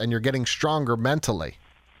reps and you're getting stronger mentally.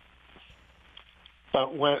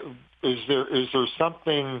 But is there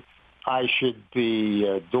something I should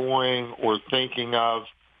be doing or thinking of?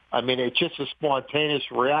 I mean, it's just a spontaneous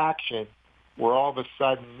reaction where all of a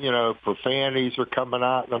sudden, profanities are coming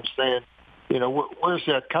out, and I'm saying, where's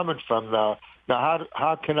that coming from now? Now,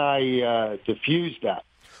 how can I diffuse that?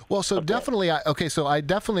 Well, so definitely,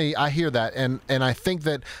 I hear that, and I think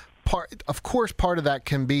that part of that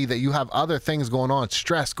can be that you have other things going on,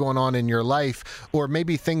 stress going on in your life, or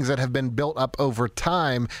maybe things that have been built up over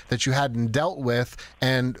time that you hadn't dealt with,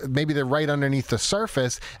 and maybe they're right underneath the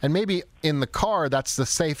surface, and maybe in the car, that's the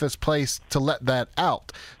safest place to let that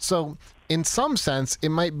out. So in some sense, it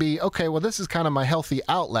might be, okay, well, this is kind of my healthy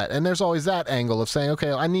outlet. And there's always that angle of saying, okay,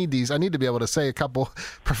 I need to be able to say a couple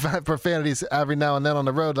profanities every now and then on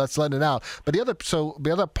the road. Let's let it out. But the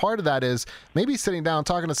other part of that is maybe sitting down,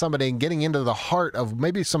 talking to somebody and getting into the heart of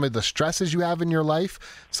maybe some of the stresses you have in your life,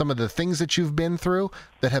 some of the things that you've been through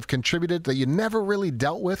that have contributed that you never really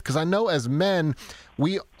dealt with. Because I know as men,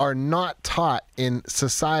 we are not taught in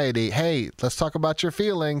society, hey, let's talk about your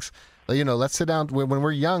feelings. Let's sit down when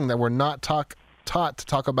we're young, that we're not taught to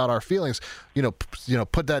talk about our feelings.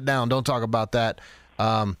 Put that down. Don't talk about that.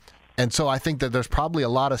 And so I think that there's probably a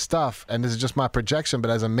lot of stuff, and this is just my projection,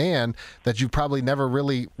 but as a man, that you probably never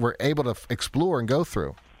really were able to explore and go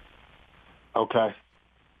through. Okay.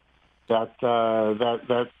 That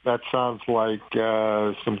sounds like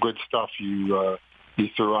some good stuff you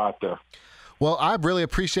threw out there. Well, I really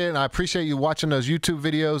appreciate it, and I appreciate you watching those YouTube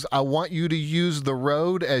videos. I want you to use the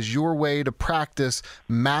road as your way to practice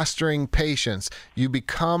mastering patience. You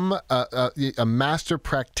become a master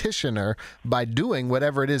practitioner by doing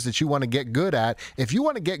whatever it is that you want to get good at. If you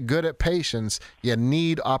want to get good at patience, you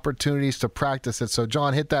need opportunities to practice it. So,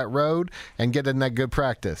 John, hit that road and get in that good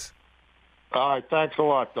practice. All right. Thanks a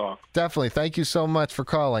lot, Doc. Definitely. Thank you so much for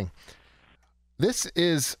calling. This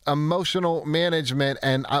is emotional management,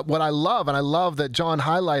 and what I love that John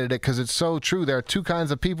highlighted it because it's so true. There are two kinds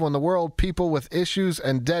of people in the world, people with issues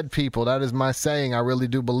and dead people. That is my saying. I really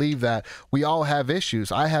do believe that. We all have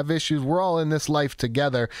issues. I have issues. We're all in this life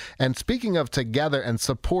together. And speaking of together and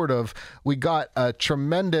supportive, we got a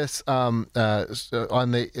tremendous on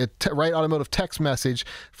the Right Automotive text message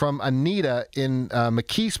from Anita in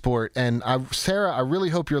McKeesport. And Sarah, I really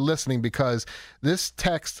hope you're listening, because this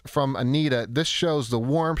text from Anita, this shows the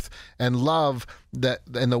warmth and love that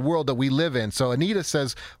in the world that we live in. So Anita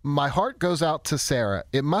says, my heart goes out to Sarah.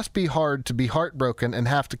 It must be hard to be heartbroken and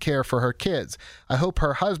have to care for her kids. I hope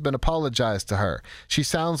her husband apologized to her. She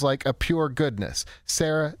sounds like a pure goodness.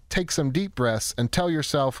 Sarah, take some deep breaths and tell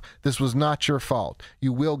yourself this was not your fault.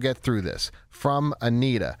 You will get through this. From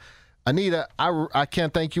Anita. Anita, I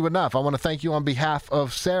can't thank you enough. I want to thank you on behalf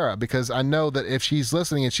of Sarah, because I know that if she's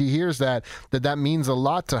listening and she hears that means a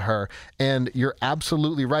lot to her. And you're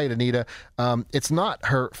absolutely right, Anita. It's not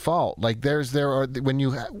her fault. Like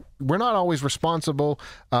we're not always responsible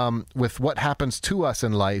with what happens to us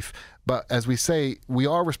in life. But as we say, we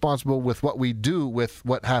are responsible with what we do with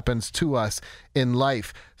what happens to us in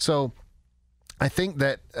life. So I think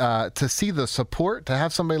that to see the support, to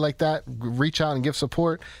have somebody like that reach out and give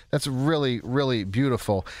support, that's really, really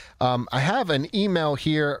beautiful. I have an email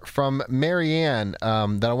here from Marianne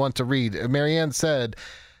that I want to read. Marianne said,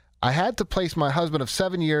 I had to place my husband of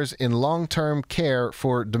 7 years in long-term care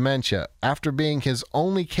for dementia after being his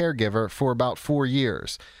only caregiver for about 4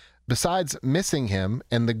 years. Besides missing him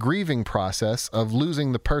and the grieving process of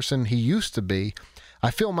losing the person he used to be, I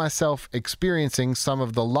feel myself experiencing some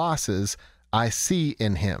of the losses I see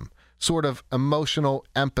in him, sort of emotional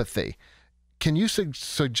empathy. Can you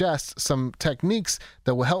suggest some techniques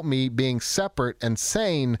that will help me being separate and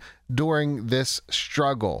sane during this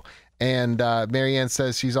struggle? And Marianne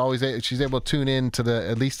says she's able to tune in to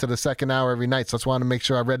at least to the second hour every night. So I just wanted to make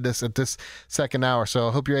sure I read this at this second hour. So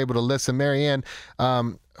I hope you're able to listen. Marianne,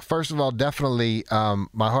 first of all, definitely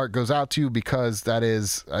my heart goes out to you, because that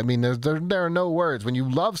is, I mean, there are no words. When you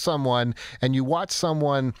love someone and you watch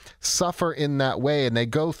someone suffer in that way, and they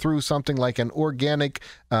go through something like an organic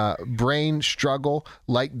brain struggle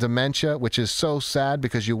like dementia, which is so sad,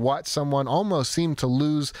 because you watch someone almost seem to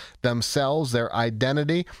lose themselves, their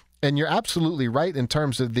identity. And you're absolutely right in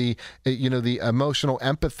terms of the emotional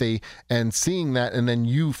empathy and seeing that, and then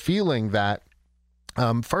you feeling that.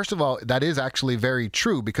 First of all, that is actually very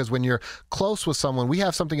true, because when you're close with someone, we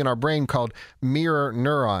have something in our brain called mirror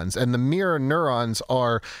neurons, and the mirror neurons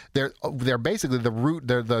they're basically the root,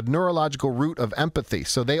 they're the neurological root of empathy.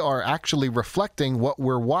 So they are actually reflecting what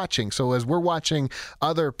we're watching. So as we're watching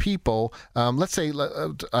other people, let's say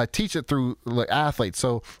teach it through athletes.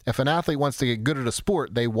 So if an athlete wants to get good at a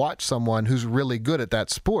sport, they watch someone who's really good at that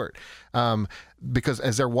sport. Because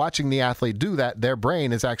as they're watching the athlete do that, their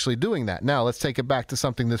brain is actually doing that. Now, let's take it back to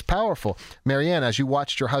something that's powerful. Marianne, as you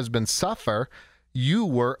watched your husband suffer, you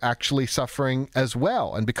were actually suffering as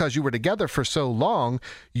well. And because you were together for so long,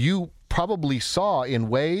 you probably saw in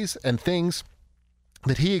ways and things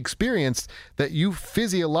that he experienced that you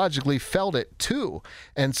physiologically felt it too.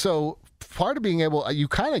 And so part of being able, you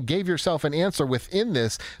kind of gave yourself an answer within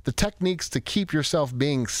this, the techniques to keep yourself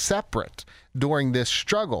being separate during this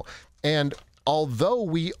struggle. And although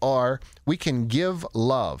we can give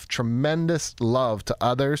love, tremendous love to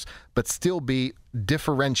others, but still be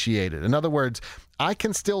differentiated. In other words, I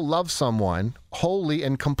can still love someone wholly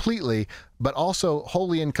and completely, but also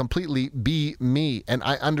wholly and completely be me. And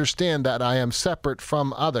I understand that I am separate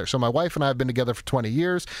from others. So my wife and I have been together for 20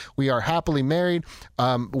 years. We are happily married.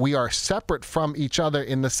 We are separate from each other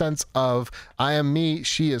in the sense of I am me,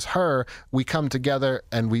 she is her. We come together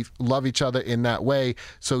and we love each other in that way.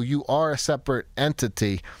 So you are a separate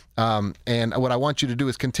entity. And what I want you to do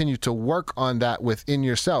is continue to work on that within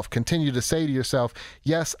yourself. Continue to say to yourself,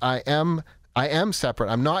 yes, I am separate.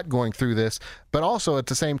 I'm not going through this. But also at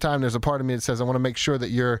the same time, there's a part of me that says I want to make sure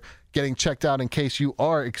that you're getting checked out in case you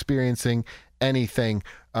are experiencing anything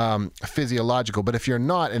physiological. But if you're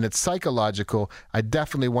not and it's psychological, I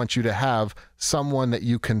definitely want you to have someone that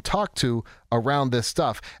you can talk to around this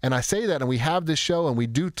stuff. And I say that, and we have this show and we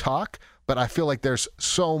do talk, but I feel like there's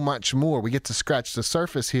so much more. We get to scratch the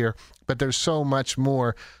surface here, but there's so much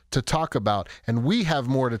more to talk about. And we have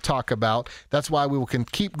more to talk about. That's why we can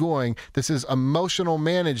keep going. This is Emotional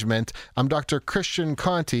Management. I'm Dr. Christian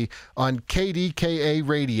Conti on KDKA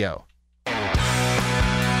Radio.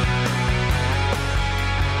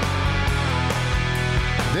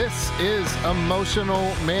 This is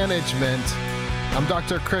Emotional Management. I'm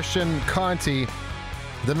Dr. Christian Conti.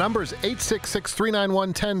 The number is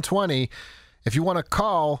 866-391-1020 if you want to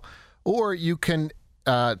call, or you can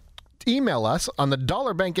email us on the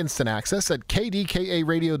Dollar Bank Instant Access at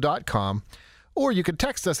kdkaradio.com, or you can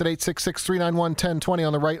text us at 866-391-1020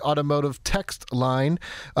 on the Right Automotive text line.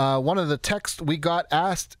 One of the texts we got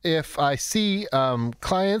asked if I see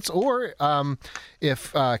clients, or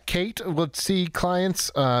if Kate would see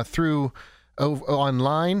clients through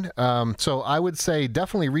online. So I would say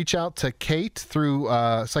definitely reach out to Kate through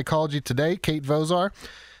Psychology Today, Kate Vozar.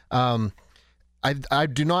 I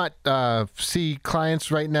do not see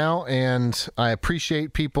clients right now, and I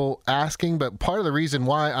appreciate people asking, but part of the reason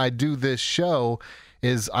why I do this show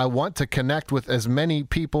is I want to connect with as many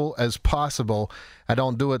people as possible. I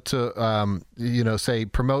don't do it to, say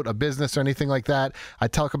promote a business or anything like that. I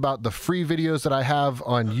talk about the free videos that I have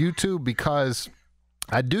on YouTube because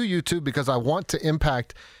I do YouTube because I want to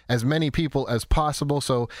impact as many people as possible.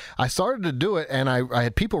 So I started to do it, and I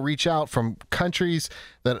had people reach out from countries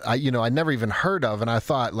that I never even heard of, and I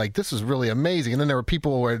thought, like, this is really amazing. And then there were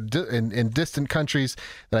people who were in distant countries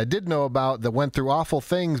that I did know about that went through awful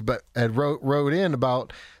things, but had wrote in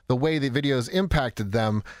about the way the videos impacted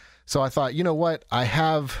them. So I thought, you know what,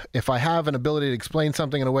 if I have an ability to explain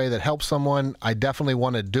something in a way that helps someone, I definitely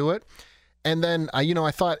want to do it. And then, I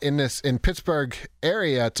thought in Pittsburgh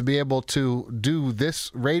area, to be able to do this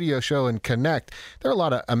radio show and connect, there are a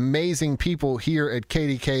lot of amazing people here at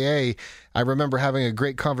KDKA. I remember having a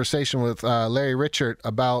great conversation with Larry Richert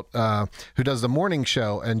about, who does the morning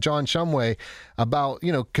show, and John Shumway about,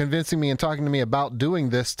 convincing me and talking to me about doing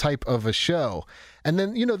this type of a show. And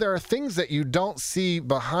then, there are things that you don't see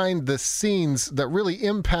behind the scenes that really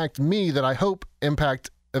impact me that I hope impact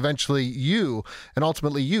eventually you and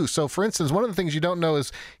ultimately you. So for instance, one of the things you don't know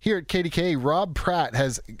is here at KDKA, Rob Pratt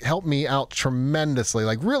has helped me out tremendously,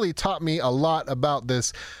 like really taught me a lot about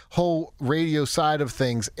this whole radio side of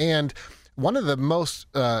things. And one of the most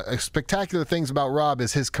spectacular things about Rob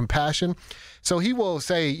is his compassion. So he will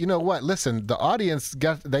say, you know what, listen, the audience,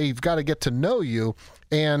 they've got to get to know you.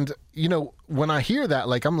 And, you know, when I hear that,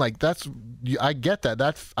 like, I'm like, I get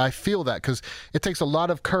that. I feel that, because it takes a lot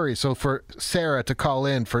of courage. So for Sarah to call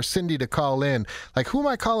in, for Cindy to call in, like, who am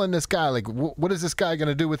I calling this guy? Like, what is this guy going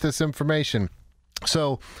to do with this information?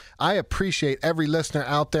 So I appreciate every listener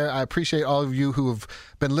out there. I appreciate all of you who have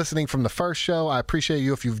been listening from the first show. I appreciate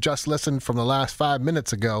you if you've just listened from the last 5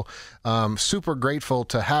 minutes ago. Super grateful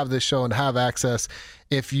to have this show and have access.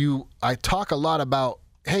 I talk a lot about,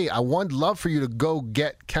 hey, I would love for you to go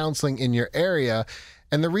get counseling in your area.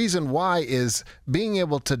 And the reason why is being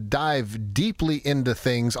able to dive deeply into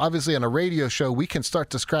things. Obviously, on a radio show, we can start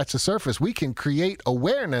to scratch the surface. We can create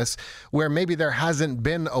awareness where maybe there hasn't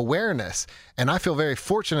been awareness. And I feel very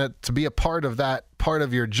fortunate to be a part of that part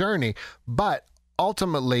of your journey. But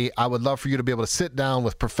ultimately, I would love for you to be able to sit down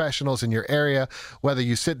with professionals in your area, whether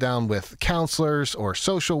you sit down with counselors or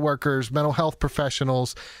social workers, mental health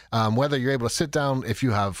professionals, whether you're able to sit down if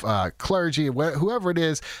you have clergy, whoever it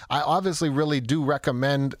is. I obviously really do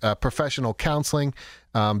recommend professional counseling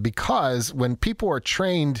because when people are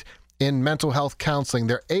trained in mental health counseling,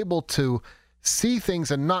 they're able to see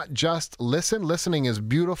things and not just listen. Listening is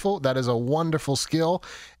beautiful. That is a wonderful skill,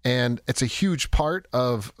 and it's a huge part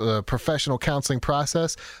of the professional counseling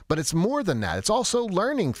process. But it's more than that. It's also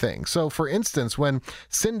learning things. So, for instance, when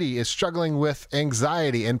Cindy is struggling with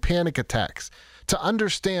anxiety and panic attacks, to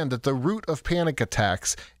understand that the root of panic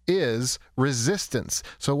attacks is resistance.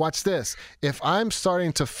 So watch this. If I'm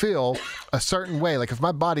starting to feel a certain way, like if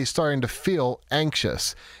my body's starting to feel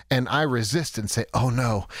anxious and I resist and say, oh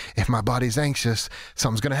no, if my body's anxious,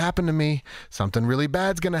 something's going to happen to me. Something really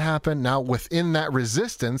bad's going to happen. Now within that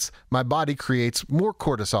resistance, my body creates more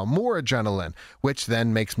cortisol, more adrenaline, which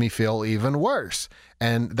then makes me feel even worse.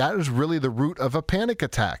 And that is really the root of a panic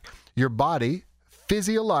attack. Your body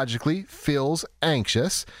physiologically feels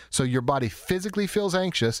anxious. So your body physically feels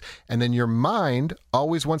anxious, and then your mind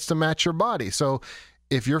always wants to match your body. So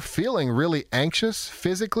if you're feeling really anxious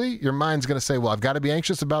physically, your mind's going to say, well, I've got to be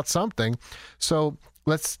anxious about something. So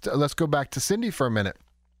let's go back to Cindy for a minute.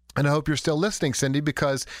 And I hope you're still listening, Cindy,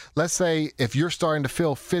 because let's say if you're starting to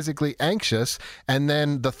feel physically anxious and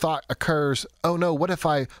then the thought occurs, oh no, what if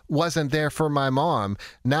I wasn't there for my mom?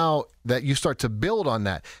 Now that you start to build on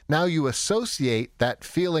that, now you associate that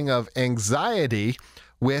feeling of anxiety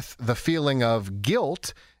with the feeling of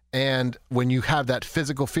guilt. And when you have that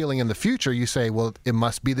physical feeling in the future, you say, well, it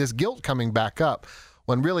must be this guilt coming back up,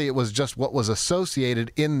 when really it was just what was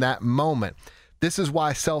associated in that moment. This is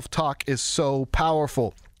why self-talk is so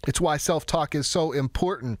powerful. It's why self-talk is so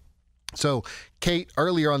important. So Kate,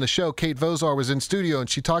 earlier on the show, Kate Vozar was in studio and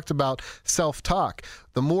she talked about self-talk.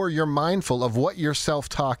 The more you're mindful of what your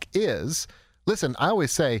self-talk is, listen, I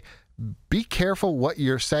always say, be careful what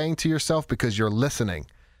you're saying to yourself because you're listening.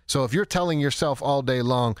 So if you're telling yourself all day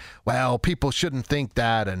long, well, people shouldn't think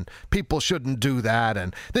that and people shouldn't do that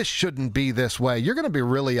and this shouldn't be this way, you're going to be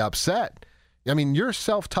really upset. I mean, your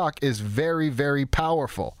self-talk is very, very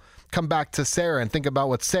powerful. Come back to Sarah and think about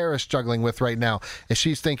what Sarah's struggling with right now. And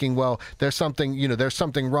she's thinking, well, there's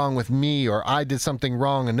something wrong with me, or I did something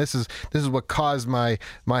wrong, and this is what caused my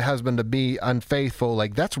husband to be unfaithful.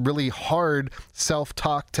 Like, that's really hard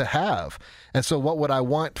self-talk to have. And so what would I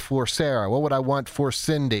want for Sarah? What would I want for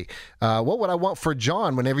Cindy? What would I want for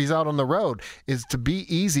John whenever he's out on the road is to be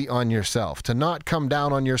easy on yourself, to not come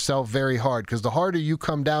down on yourself very hard, because the harder you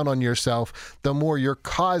come down on yourself, the more you're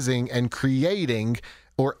causing and creating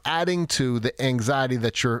or adding to the anxiety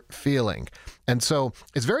that you're feeling. And so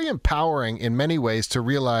it's very empowering in many ways to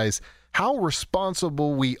realize how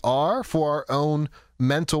responsible we are for our own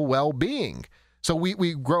mental well-being. So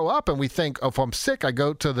we grow up and we think, oh, if I'm sick, I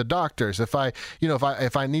go to the doctors. If I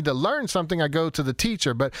need to learn something, I go to the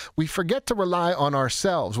teacher. But we forget to rely on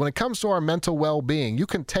ourselves. When it comes to our mental well-being, you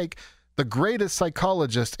can take the greatest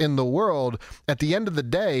psychologist in the world. At the end of the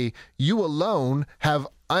day, you alone have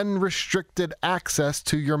unrestricted access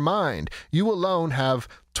to your mind. You alone have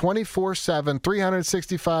 24/7,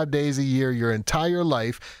 365 days a year, your entire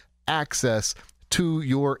life, access to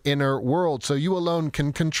your inner world. So you alone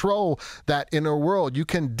can control that inner world. You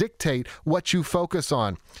can dictate what you focus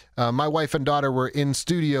on. My wife and daughter were in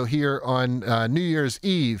studio here on New Year's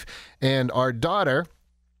Eve, and our daughter,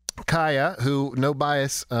 Kaya, who, no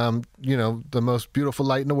bias, the most beautiful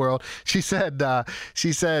light in the world, she said,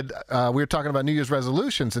 we were talking about New Year's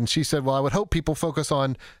resolutions, and she said, well, I would hope people focus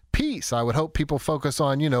on peace. I would hope people focus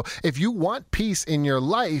on, if you want peace in your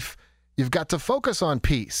life, you've got to focus on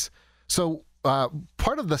peace. So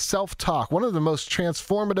part of the self-talk, one of the most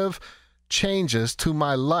transformative changes to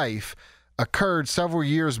my life occurred several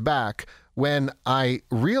years back when I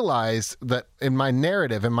realized that in my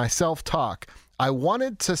narrative, in my self-talk, I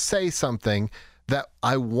wanted to say something that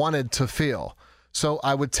I wanted to feel. So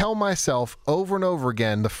I would tell myself over and over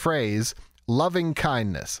again the phrase, loving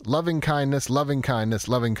kindness, loving kindness, loving kindness,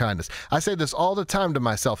 loving kindness. I say this all the time to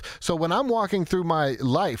myself. So when I'm walking through my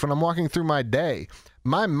life, when I'm walking through my day,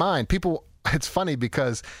 my mind, people, it's funny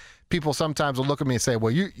because people sometimes will look at me and say,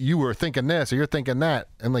 well, you were thinking this or you're thinking that.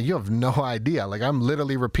 And like, you have no idea. Like, I'm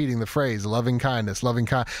literally repeating the phrase, loving kindness, loving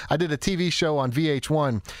kindness. I did a TV show on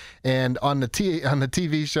VH1, and on the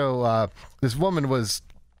TV show, this woman was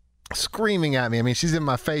screaming at me. I mean, she's in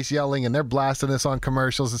my face yelling, and they're blasting this on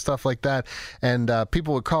commercials and stuff like that. And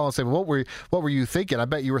people would call and say, well, what were you thinking? I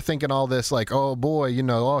bet you were thinking all this like, oh boy, you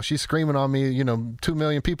know, oh, she's screaming on me, you know, 2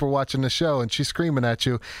 million people are watching the show and she's screaming at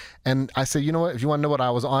you. And I said, you know what, if you want to know what I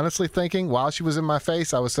was honestly thinking while she was in my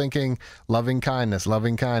face, I was thinking loving kindness,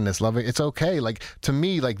 loving kindness, loving, it's okay. Like, to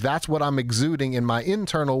me, like, that's what I'm exuding in my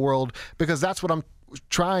internal world, because that's what I'm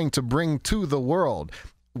trying to bring to the world.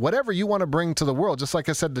 Whatever you want to bring to the world, just like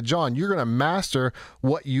I said to John, you're going to master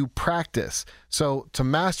what you practice. So to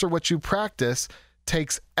master what you practice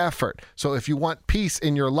takes effort. So if you want peace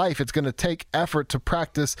in your life, it's going to take effort to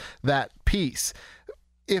practice that peace.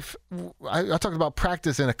 If I talked about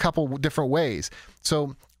practice in a couple different ways.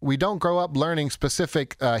 So we don't grow up learning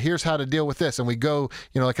specific, here's how to deal with this. And we go,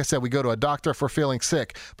 you know, like I said, we go to a doctor if we're feeling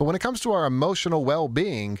sick. But when it comes to our emotional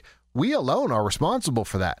well-being, we alone are responsible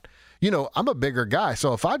for that. You know, I'm a bigger guy,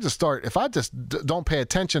 so if I just don't pay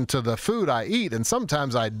attention to the food I eat, and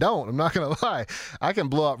sometimes I don't, I'm not going to lie, I can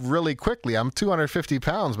blow up really quickly. I'm 250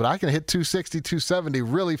 pounds, but I can hit 260, 270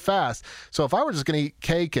 really fast. So if I were just going to eat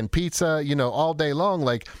cake and pizza, you know, all day long,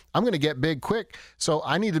 like, I'm going to get big quick. So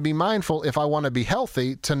I need to be mindful, if I want to be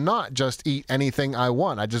healthy, to not just eat anything I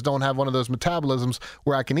want. I just don't have one of those metabolisms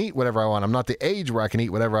where I can eat whatever I want. I'm not the age where I can eat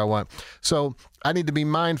whatever I want. So I need to be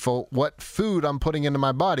mindful what food I'm putting into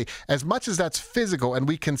my body, as much as that's physical, and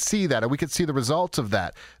we can see that, and we can see the results of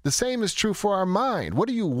that. The same is true for our mind. What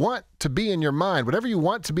do you want to be in your mind? Whatever you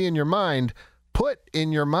want to be in your mind, put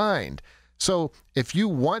in your mind. So if you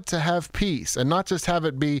want to have peace, and not just have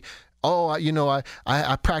it be, oh, you know,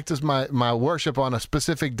 I practice my worship on a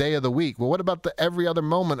specific day of the week. Well, what about the every other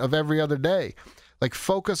moment of every other day? Like,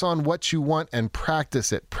 focus on what you want and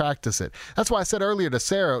practice it. Practice it. That's why I said earlier to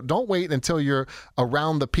Sarah, don't wait until you're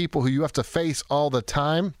around the people who you have to face all the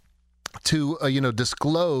time to,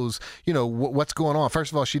 disclose, what's going on.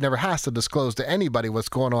 First of all, she never has to disclose to anybody what's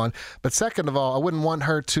going on. But second of all, I wouldn't want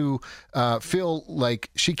her to feel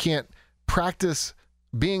like she can't practice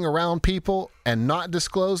being around people and not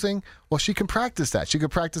disclosing. Well, she can practice that. She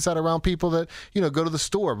could practice that around people that, go to the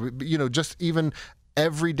store, just even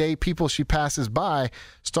everyday people she passes by,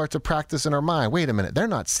 start to practice in her mind. Wait a minute, they're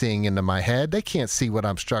not seeing into my head. They can't see what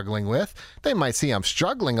I'm struggling with. They might see I'm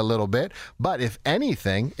struggling a little bit, but if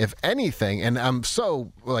anything, and I'm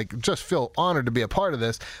so just feel honored to be a part of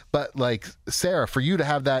this, but Sarah, for you to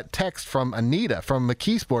have that text from Anita from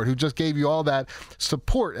McKeesport, who just gave you all that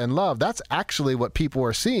support and love, that's actually what people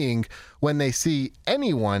are seeing when they see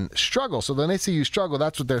anyone struggle. So when they see you struggle,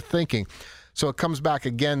 that's what they're thinking. So it comes back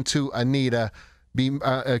again to Anita.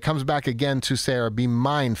 It comes back again to Sarah. Be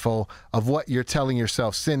mindful of what you're telling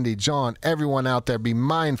yourself. Cindy, John, everyone out there, be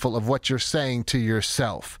mindful of what you're saying to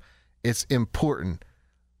yourself. It's important.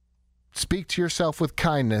 Speak to yourself with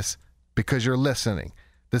kindness because you're listening.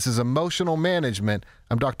 This is Emotional Management.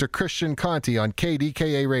 I'm Dr. Christian Conti on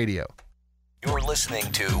KDKA Radio. You're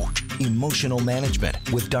listening to Emotional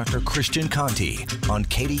Management with Dr. Christian Conti on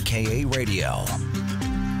KDKA Radio.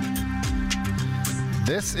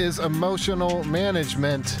 This is Emotional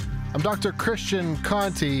Management. I'm Dr. Christian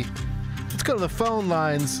Conti. Let's go to the phone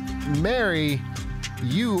lines. Mary,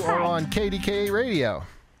 you are on KDKA Radio.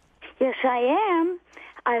 Yes, I am.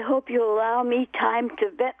 I hope you'll allow me time to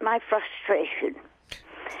vent my frustration.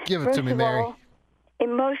 Give it to me, Mary. First of all,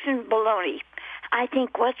 emotion baloney. I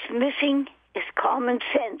think what's missing is common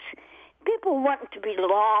sense. People want to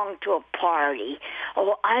belong to a party.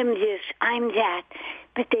 Oh, I'm this, I'm that.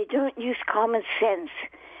 But they don't use common sense.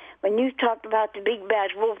 When you talked about the big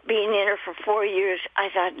bad wolf being in her for 4 years, I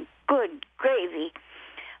thought, good gravy.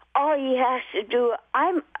 All he has to do,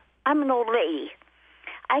 I'm an old lady.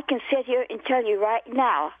 I can sit here and tell you right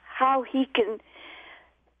now how he can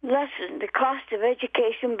lessen the cost of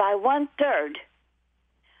education by 1/3.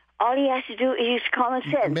 All he has to do is use common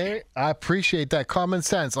sense. Mary, I appreciate that common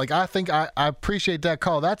sense. I think I appreciate that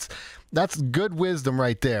call. That's good wisdom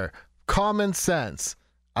right there. Common sense.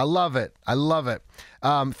 I love it. I love it.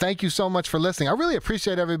 Thank you so much for listening. I really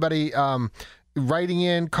appreciate everybody writing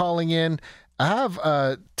in, calling in. I have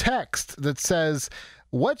a text that says,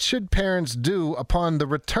 what should parents do upon the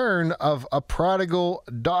return of a prodigal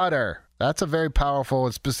daughter? That's a very powerful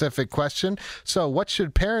and specific question. So what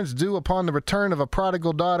should parents do upon the return of a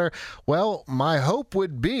prodigal daughter? Well, my hope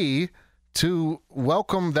would be to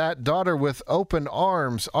welcome that daughter with open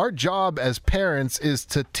arms. Our job as parents is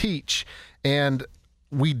to teach, and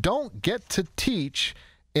we don't get to teach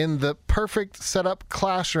in the perfect setup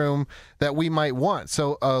classroom that we might want.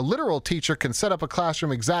 So a literal teacher can set up a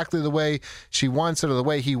classroom exactly the way she wants it or the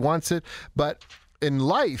way he wants it, but in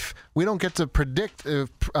life, we don't get to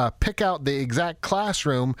pick out the exact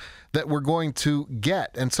classroom that we're going to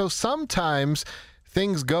get. And so sometimes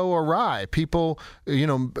things go awry. People,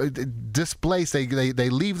 displace, they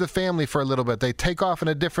leave the family for a little bit. They take off in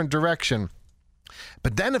a different direction.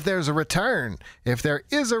 But then if there is a return,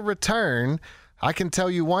 I can tell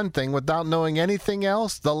you one thing without knowing anything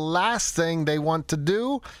else. The last thing they want to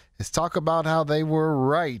do is talk about how they were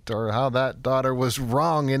right or how that daughter was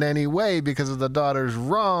wrong in any way because of the daughter's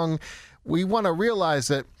wrong. We want to realize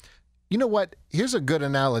that, you know what? Here's a good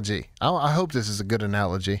analogy. I hope this is a good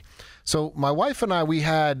analogy. So my wife and I, we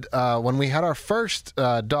had, when we had our first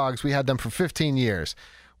dogs, we had them for 15 years.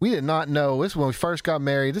 We did not know, this is when we first got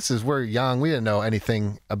married. We're young. We didn't know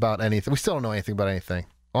anything about anything. We still don't know anything about anything.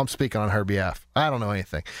 Well, I'm speaking on her behalf. I don't know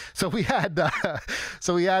anything. So we had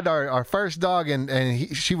our first dog,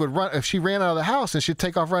 and she would run. If she ran out of the house, and she'd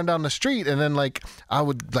take off, run down the street, and then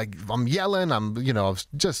I'm yelling. I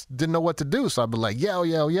just didn't know what to do. So I'd be like, yell,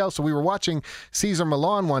 yell, yell. So we were watching Cesar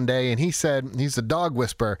Millan one day, and he said, he's a dog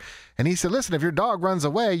whisperer, and he said, listen, if your dog runs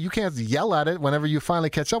away, you can't yell at it whenever you finally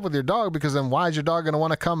catch up with your dog, because then why is your dog going to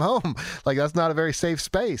want to come home? Like, that's not a very safe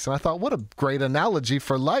space. And I thought, what a great analogy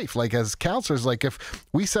for life. Like, as counselors, like if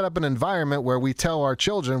we set up an environment where we tell our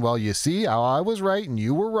children, well, you see how I was right and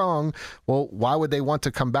you were wrong. Well, why would they want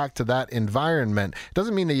to come back to that environment? It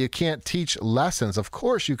doesn't mean that you can't teach lessons. Of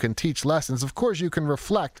course you can teach lessons. Of course you can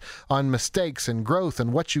reflect on mistakes and growth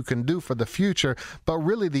and what you can do for the future. But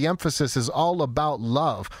really the emphasis is all about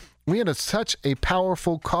love. We had such a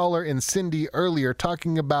powerful caller in Cindy earlier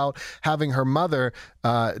talking about having her mother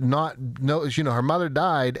her mother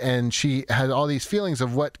died, and she had all these feelings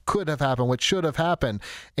of what could have happened, what should have happened.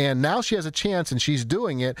 And now she has a chance, and she's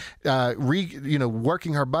doing it,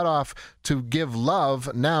 working her butt off to give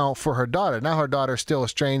love now for her daughter. Now her daughter's still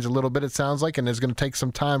estranged a little bit, it sounds like, and it's going to take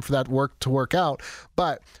some time for that work to work out.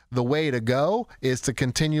 But the way to go is to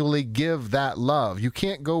continually give that love. You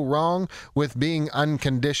can't go wrong with being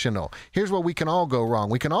unconditional. Here's where we can all go wrong.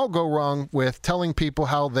 We can all go wrong with telling people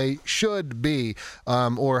how they should be,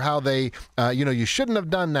 or how they, you shouldn't have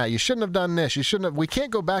done that. You shouldn't have done this. We can't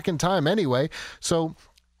go back in time anyway. So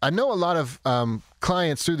I know a lot of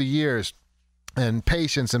clients through the years and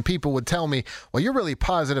patients and people would tell me, well, you're a really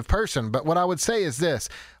positive person. But what I would say is this.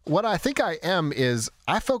 What I think I am is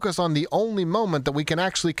I focus on the only moment that we can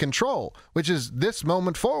actually control, which is this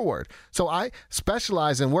moment forward. So I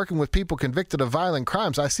specialize in working with people convicted of violent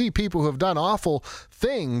crimes. I see people who have done awful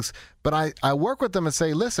things, but I work with them and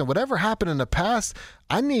say, listen, whatever happened in the past,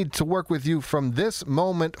 I need to work with you from this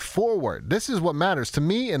moment forward. This is what matters. To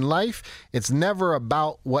me in life, it's never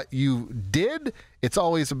about what you did. It's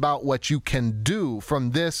always about what you can do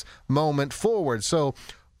from this moment forward. So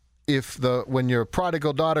when your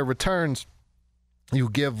prodigal daughter returns, you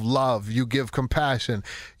give love, you give compassion,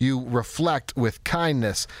 you reflect with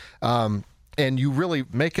kindness, and you really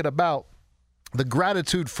make it about the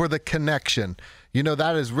gratitude for the connection.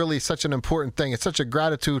 That is really such an important thing. It's such a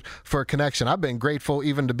gratitude for a connection. I've been grateful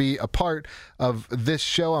even to be a part of this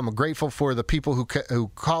show. I'm grateful for the people who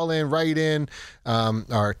call in, write in,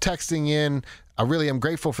 are texting in. I really am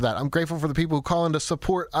grateful for that. I'm grateful for the people who call in to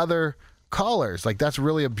support other callers. Like, that's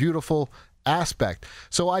really a beautiful aspect.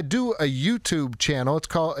 So I do a YouTube channel. It's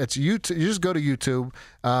YouTube. You just go to YouTube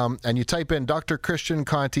and you type in Dr. Christian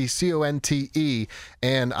Conte, Conte,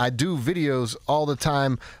 and I do videos all the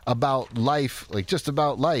time about life, like just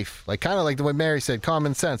about life, like kind of like the way Mary said,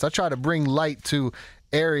 common sense. I try to bring light to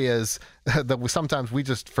areas that sometimes we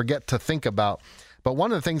just forget to think about. But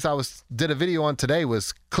one of the things I did a video on today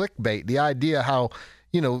was clickbait. The idea how,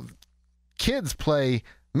 kids play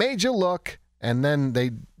made you look, and then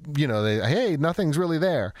they hey, nothing's really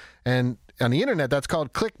there. And on the internet, that's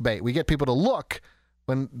called clickbait. We get people to look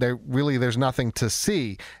when there's nothing to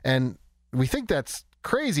see. And we think that's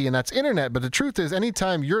crazy, and that's internet. But the truth is,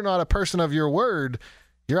 anytime you're not a person of your word,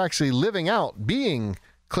 you're actually living out being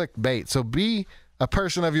clickbait. So be a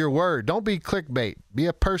person of your word. Don't be clickbait. Be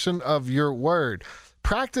a person of your word.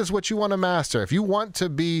 Practice what you want to master. If you want to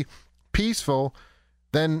be peaceful,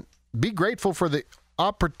 then be grateful for the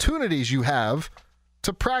opportunities you have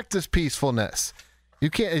to practice peacefulness. You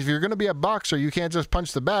can't, if you're going to be a boxer, you can't just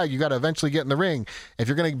punch the bag. You got to eventually get in the ring. If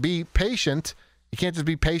you're going to be patient, you can't just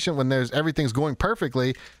be patient when everything's going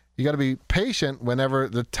perfectly. You got to be patient whenever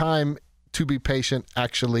the time to be patient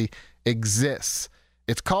actually exists.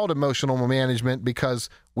 It's called emotional management because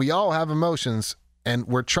we all have emotions and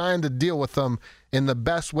we're trying to deal with them in the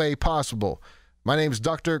best way possible. My name is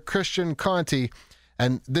Dr. Christian Conti,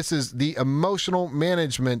 and this is the Emotional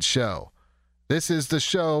Management Show. This is the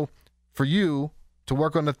show for you to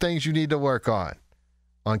work on the things you need to work on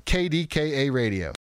KDKA Radio.